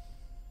Peterson.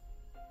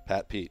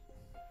 Pat Pete.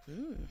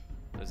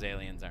 Those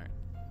aliens they're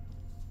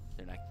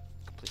not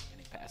completing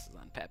any passes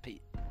on Pat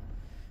Pete.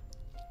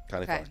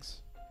 Connie Fox.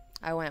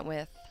 I went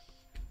with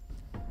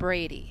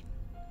Brady,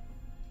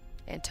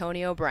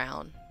 Antonio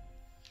Brown,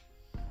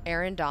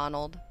 Aaron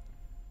Donald,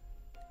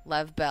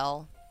 Lev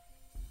Bell,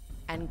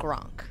 and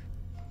Gronk.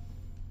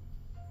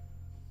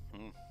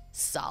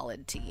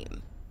 Solid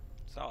team.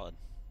 Solid.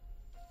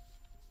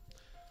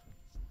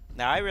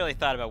 Now, I really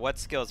thought about what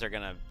skills are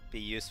going to be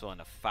useful in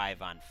a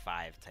 5-on-5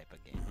 type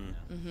of game.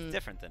 It's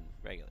different than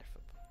regular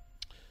football.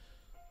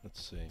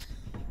 Let's see.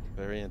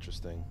 Very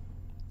interesting.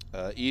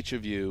 Each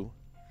of you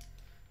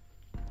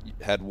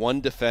had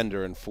 1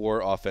 defender and 4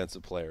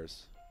 offensive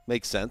players.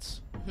 Makes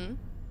sense.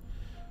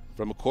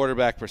 From a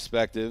quarterback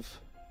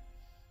perspective,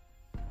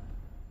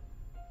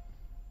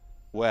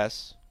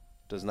 Wes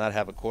does not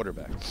have a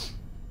quarterback.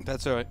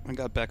 That's all right. I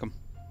got Beckham.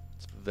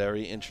 It's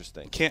very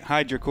interesting. Can't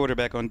hide your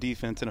quarterback on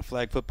defense in a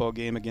flag football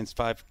game against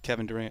 5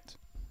 Kevin Durant.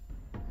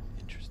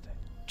 Interesting.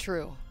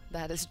 True.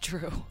 That is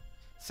true.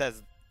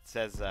 Says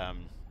the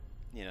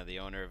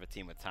owner of a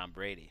team with Tom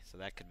Brady. So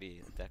that could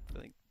be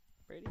definitely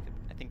Brady.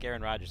 I think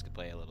Aaron Rodgers could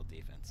play a little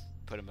defense.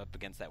 Put him up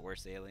against that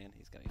worst alien.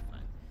 He's going to be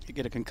fine. You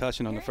get a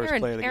concussion on the first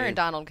play of the game. Aaron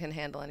Donald can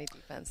handle any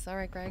defense. All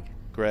right, Greg.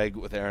 Greg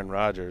with Aaron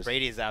Rodgers.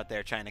 Brady's out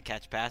there trying to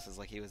catch passes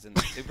like he was in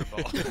the Super Bowl.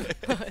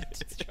 All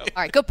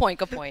right, good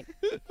point.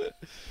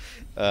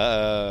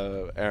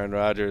 Aaron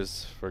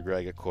Rodgers for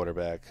Greg at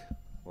quarterback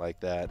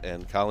like that.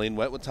 And Colleen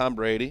went with Tom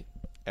Brady.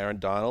 Aaron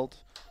Donald,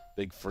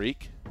 big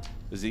freak.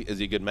 Is he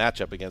a good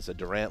matchup against a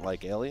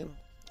Durant-like alien?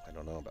 I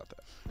don't know about that.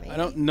 I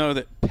don't know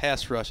that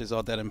pass rush is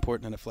all that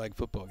important in a flag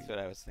football game. That's what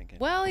I was thinking.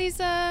 Well, he's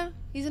an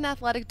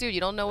athletic dude. You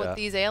don't know what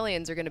these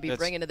aliens are going to be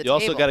bringing to the table.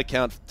 You also got to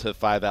count to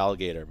 5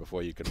 alligator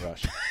before you can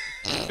rush.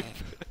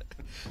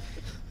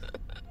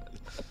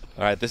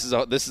 All right, this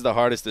is the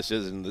hardest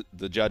decision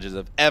the judges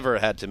have ever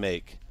had to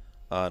make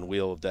on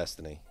Wheel of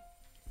Destiny.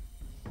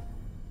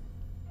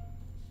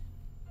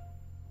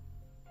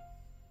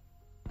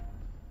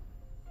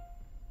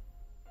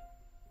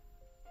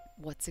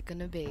 What's it going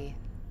to be?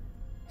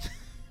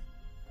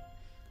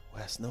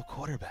 Wes, no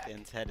quarterback.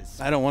 Ben's head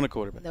is I don't want a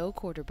quarterback. No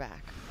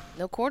quarterback.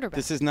 No quarterback.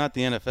 This is not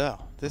the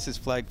NFL. This is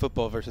flag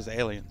football versus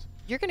aliens.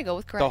 You're going to go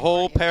with Greg. The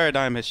whole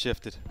paradigm has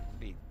shifted. It'd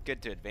be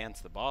good to advance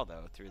the ball,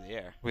 though, through the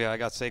air. Yeah, I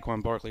got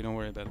Saquon Barkley. Don't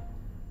worry about it.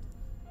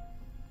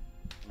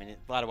 I mean,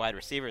 a lot of wide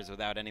receivers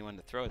without anyone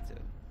to throw it to.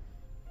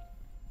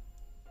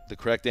 The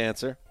correct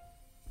answer.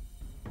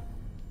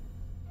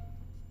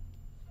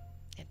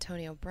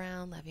 Antonio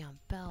Brown, Le'Veon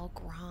Bell,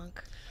 Gronk.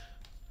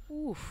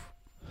 Oof.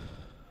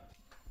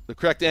 The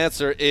correct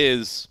answer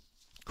is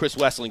Chris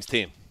Wesseling's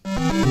team.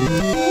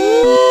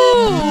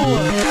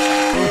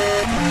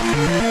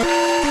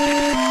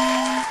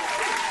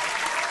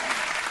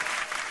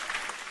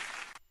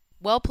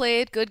 Well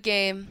played. Good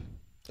game.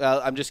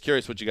 I'm just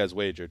curious what you guys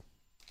wagered.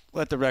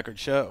 Let the record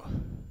show.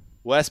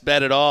 Wes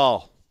bet it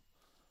all.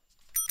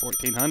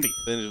 1,400.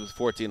 Then it was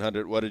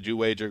 1,400. What did you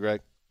wager,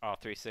 Greg? All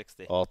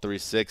 360. All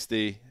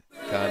 360.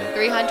 Connie?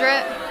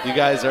 300. You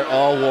guys are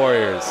all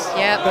warriors.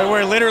 Yep. There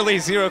were literally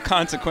zero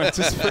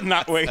consequences for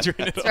not wagering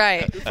it all. That's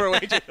right. For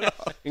wagering it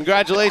all.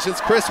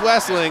 Congratulations, Chris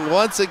Wesseling,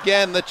 once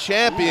again the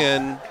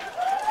champion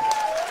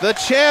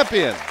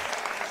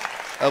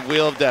of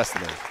Wheel of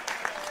Destiny.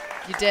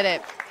 You did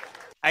it.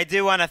 I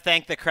do want to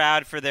thank the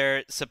crowd for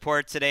their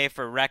support today,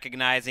 for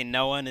recognizing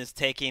no one is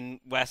taking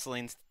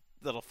Wesseling's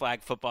little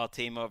flag football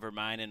team over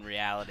mine in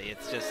reality.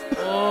 It's just, it's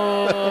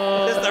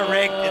a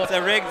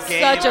rigged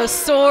game. Such a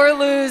sore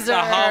loser.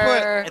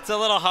 It's a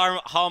little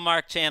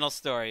Hallmark Channel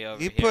story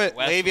over here. You put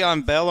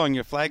Le'Veon Bell on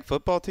your flag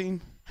football team?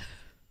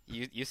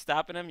 You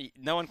stopping him?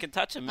 No one can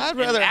touch him I'd in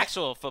rather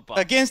actual football.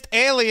 Against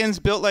aliens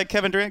built like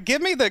Kevin Durant.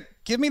 Give me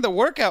the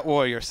workout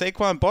warrior,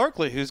 Saquon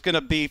Barkley, who's going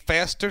to be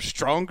faster,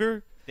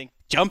 stronger,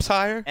 jumps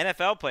higher.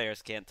 NFL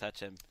players can't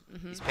touch him.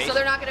 Mm-hmm. So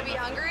they're not going to be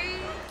hungry?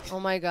 Oh,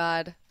 my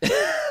God.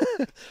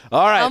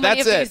 All right, How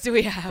many that's of it these do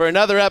we have? for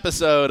another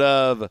episode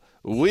of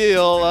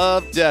Wheel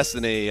of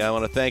Destiny. I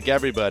want to thank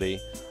everybody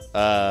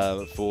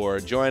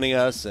for joining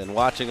us and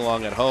watching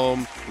along at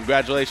home.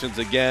 Congratulations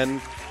again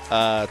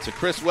to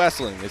Chris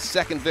Wesseling, his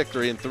second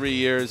victory in 3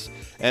 years.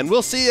 And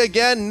we'll see you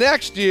again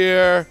next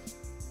year.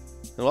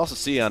 And we'll also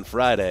see you on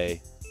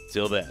Friday.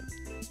 Till then.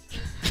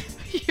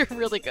 You're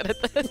really good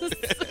at this.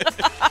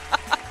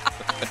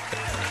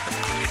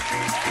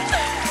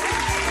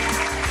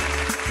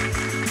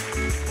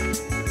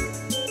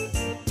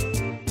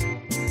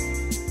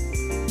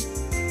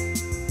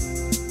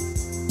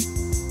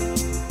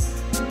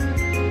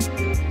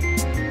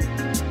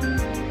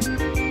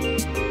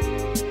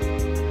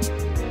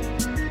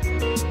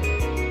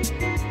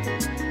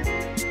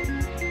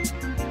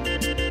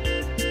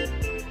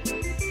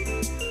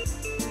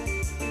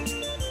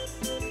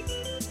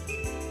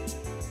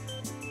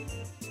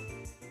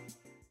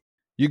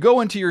 You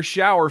go into your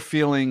shower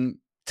feeling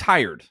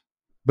tired,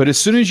 but as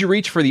soon as you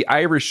reach for the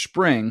Irish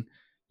Spring,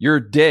 your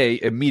day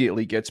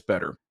immediately gets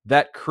better.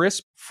 That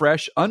crisp,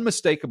 fresh,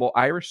 unmistakable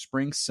Irish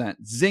Spring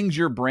scent zings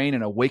your brain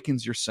and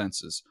awakens your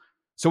senses.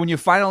 So when you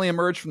finally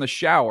emerge from the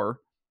shower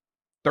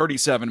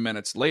 37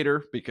 minutes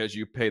later, because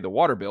you pay the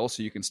water bill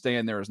so you can stay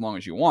in there as long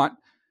as you want,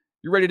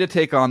 you're ready to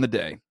take on the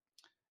day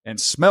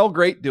and smell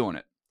great doing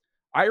it.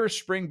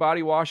 Irish Spring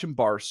Body Wash and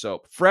Bar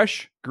Soap.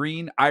 Fresh,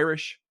 green,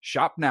 Irish.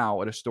 Shop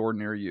now at a store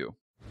near you.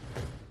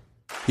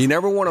 You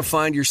never want to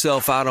find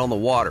yourself out on the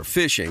water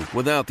fishing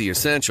without the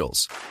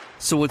essentials.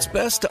 So it's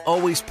best to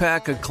always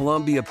pack a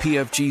Columbia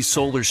PFG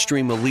Solar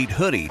Stream Elite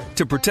hoodie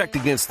to protect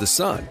against the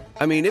sun.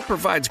 I mean, it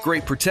provides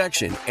great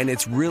protection and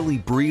it's really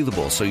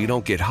breathable so you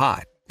don't get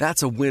hot.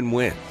 That's a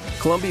win-win.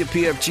 Columbia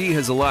PFG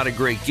has a lot of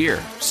great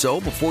gear.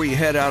 So before you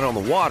head out on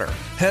the water,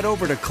 head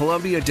over to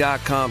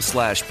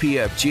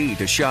Columbia.com/PFG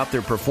to shop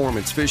their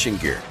performance fishing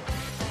gear.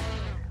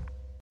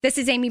 This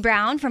is Amy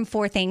Brown from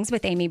 4 Things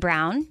with Amy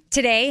Brown.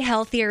 Today,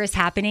 healthier is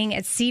happening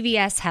at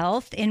CVS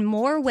Health in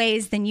more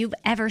ways than you've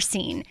ever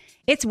seen.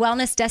 It's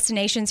wellness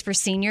destinations for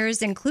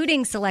seniors,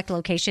 including select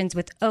locations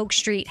with Oak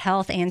Street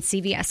Health and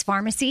CVS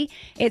Pharmacy.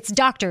 It's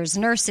doctors,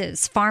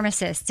 nurses,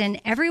 pharmacists, and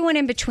everyone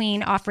in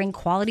between offering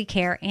quality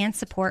care and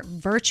support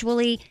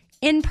virtually,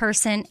 in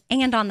person,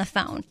 and on the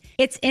phone.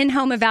 It's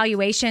in-home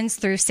evaluations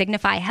through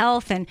Signify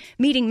Health and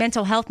meeting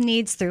mental health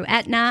needs through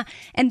Aetna.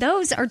 And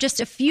those are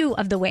just a few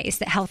of the ways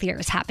that healthier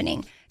is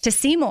happening. To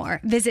see more,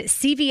 visit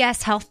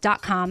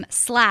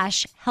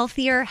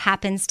cvshealth.com/healthier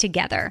happens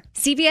together.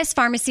 CVS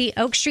Pharmacy,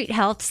 Oak Street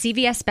Health,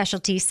 CVS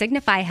Specialty,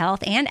 Signify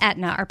Health, and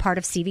Aetna are part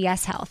of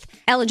CVS Health.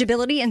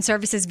 Eligibility and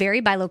services vary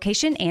by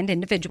location and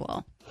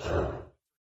individual.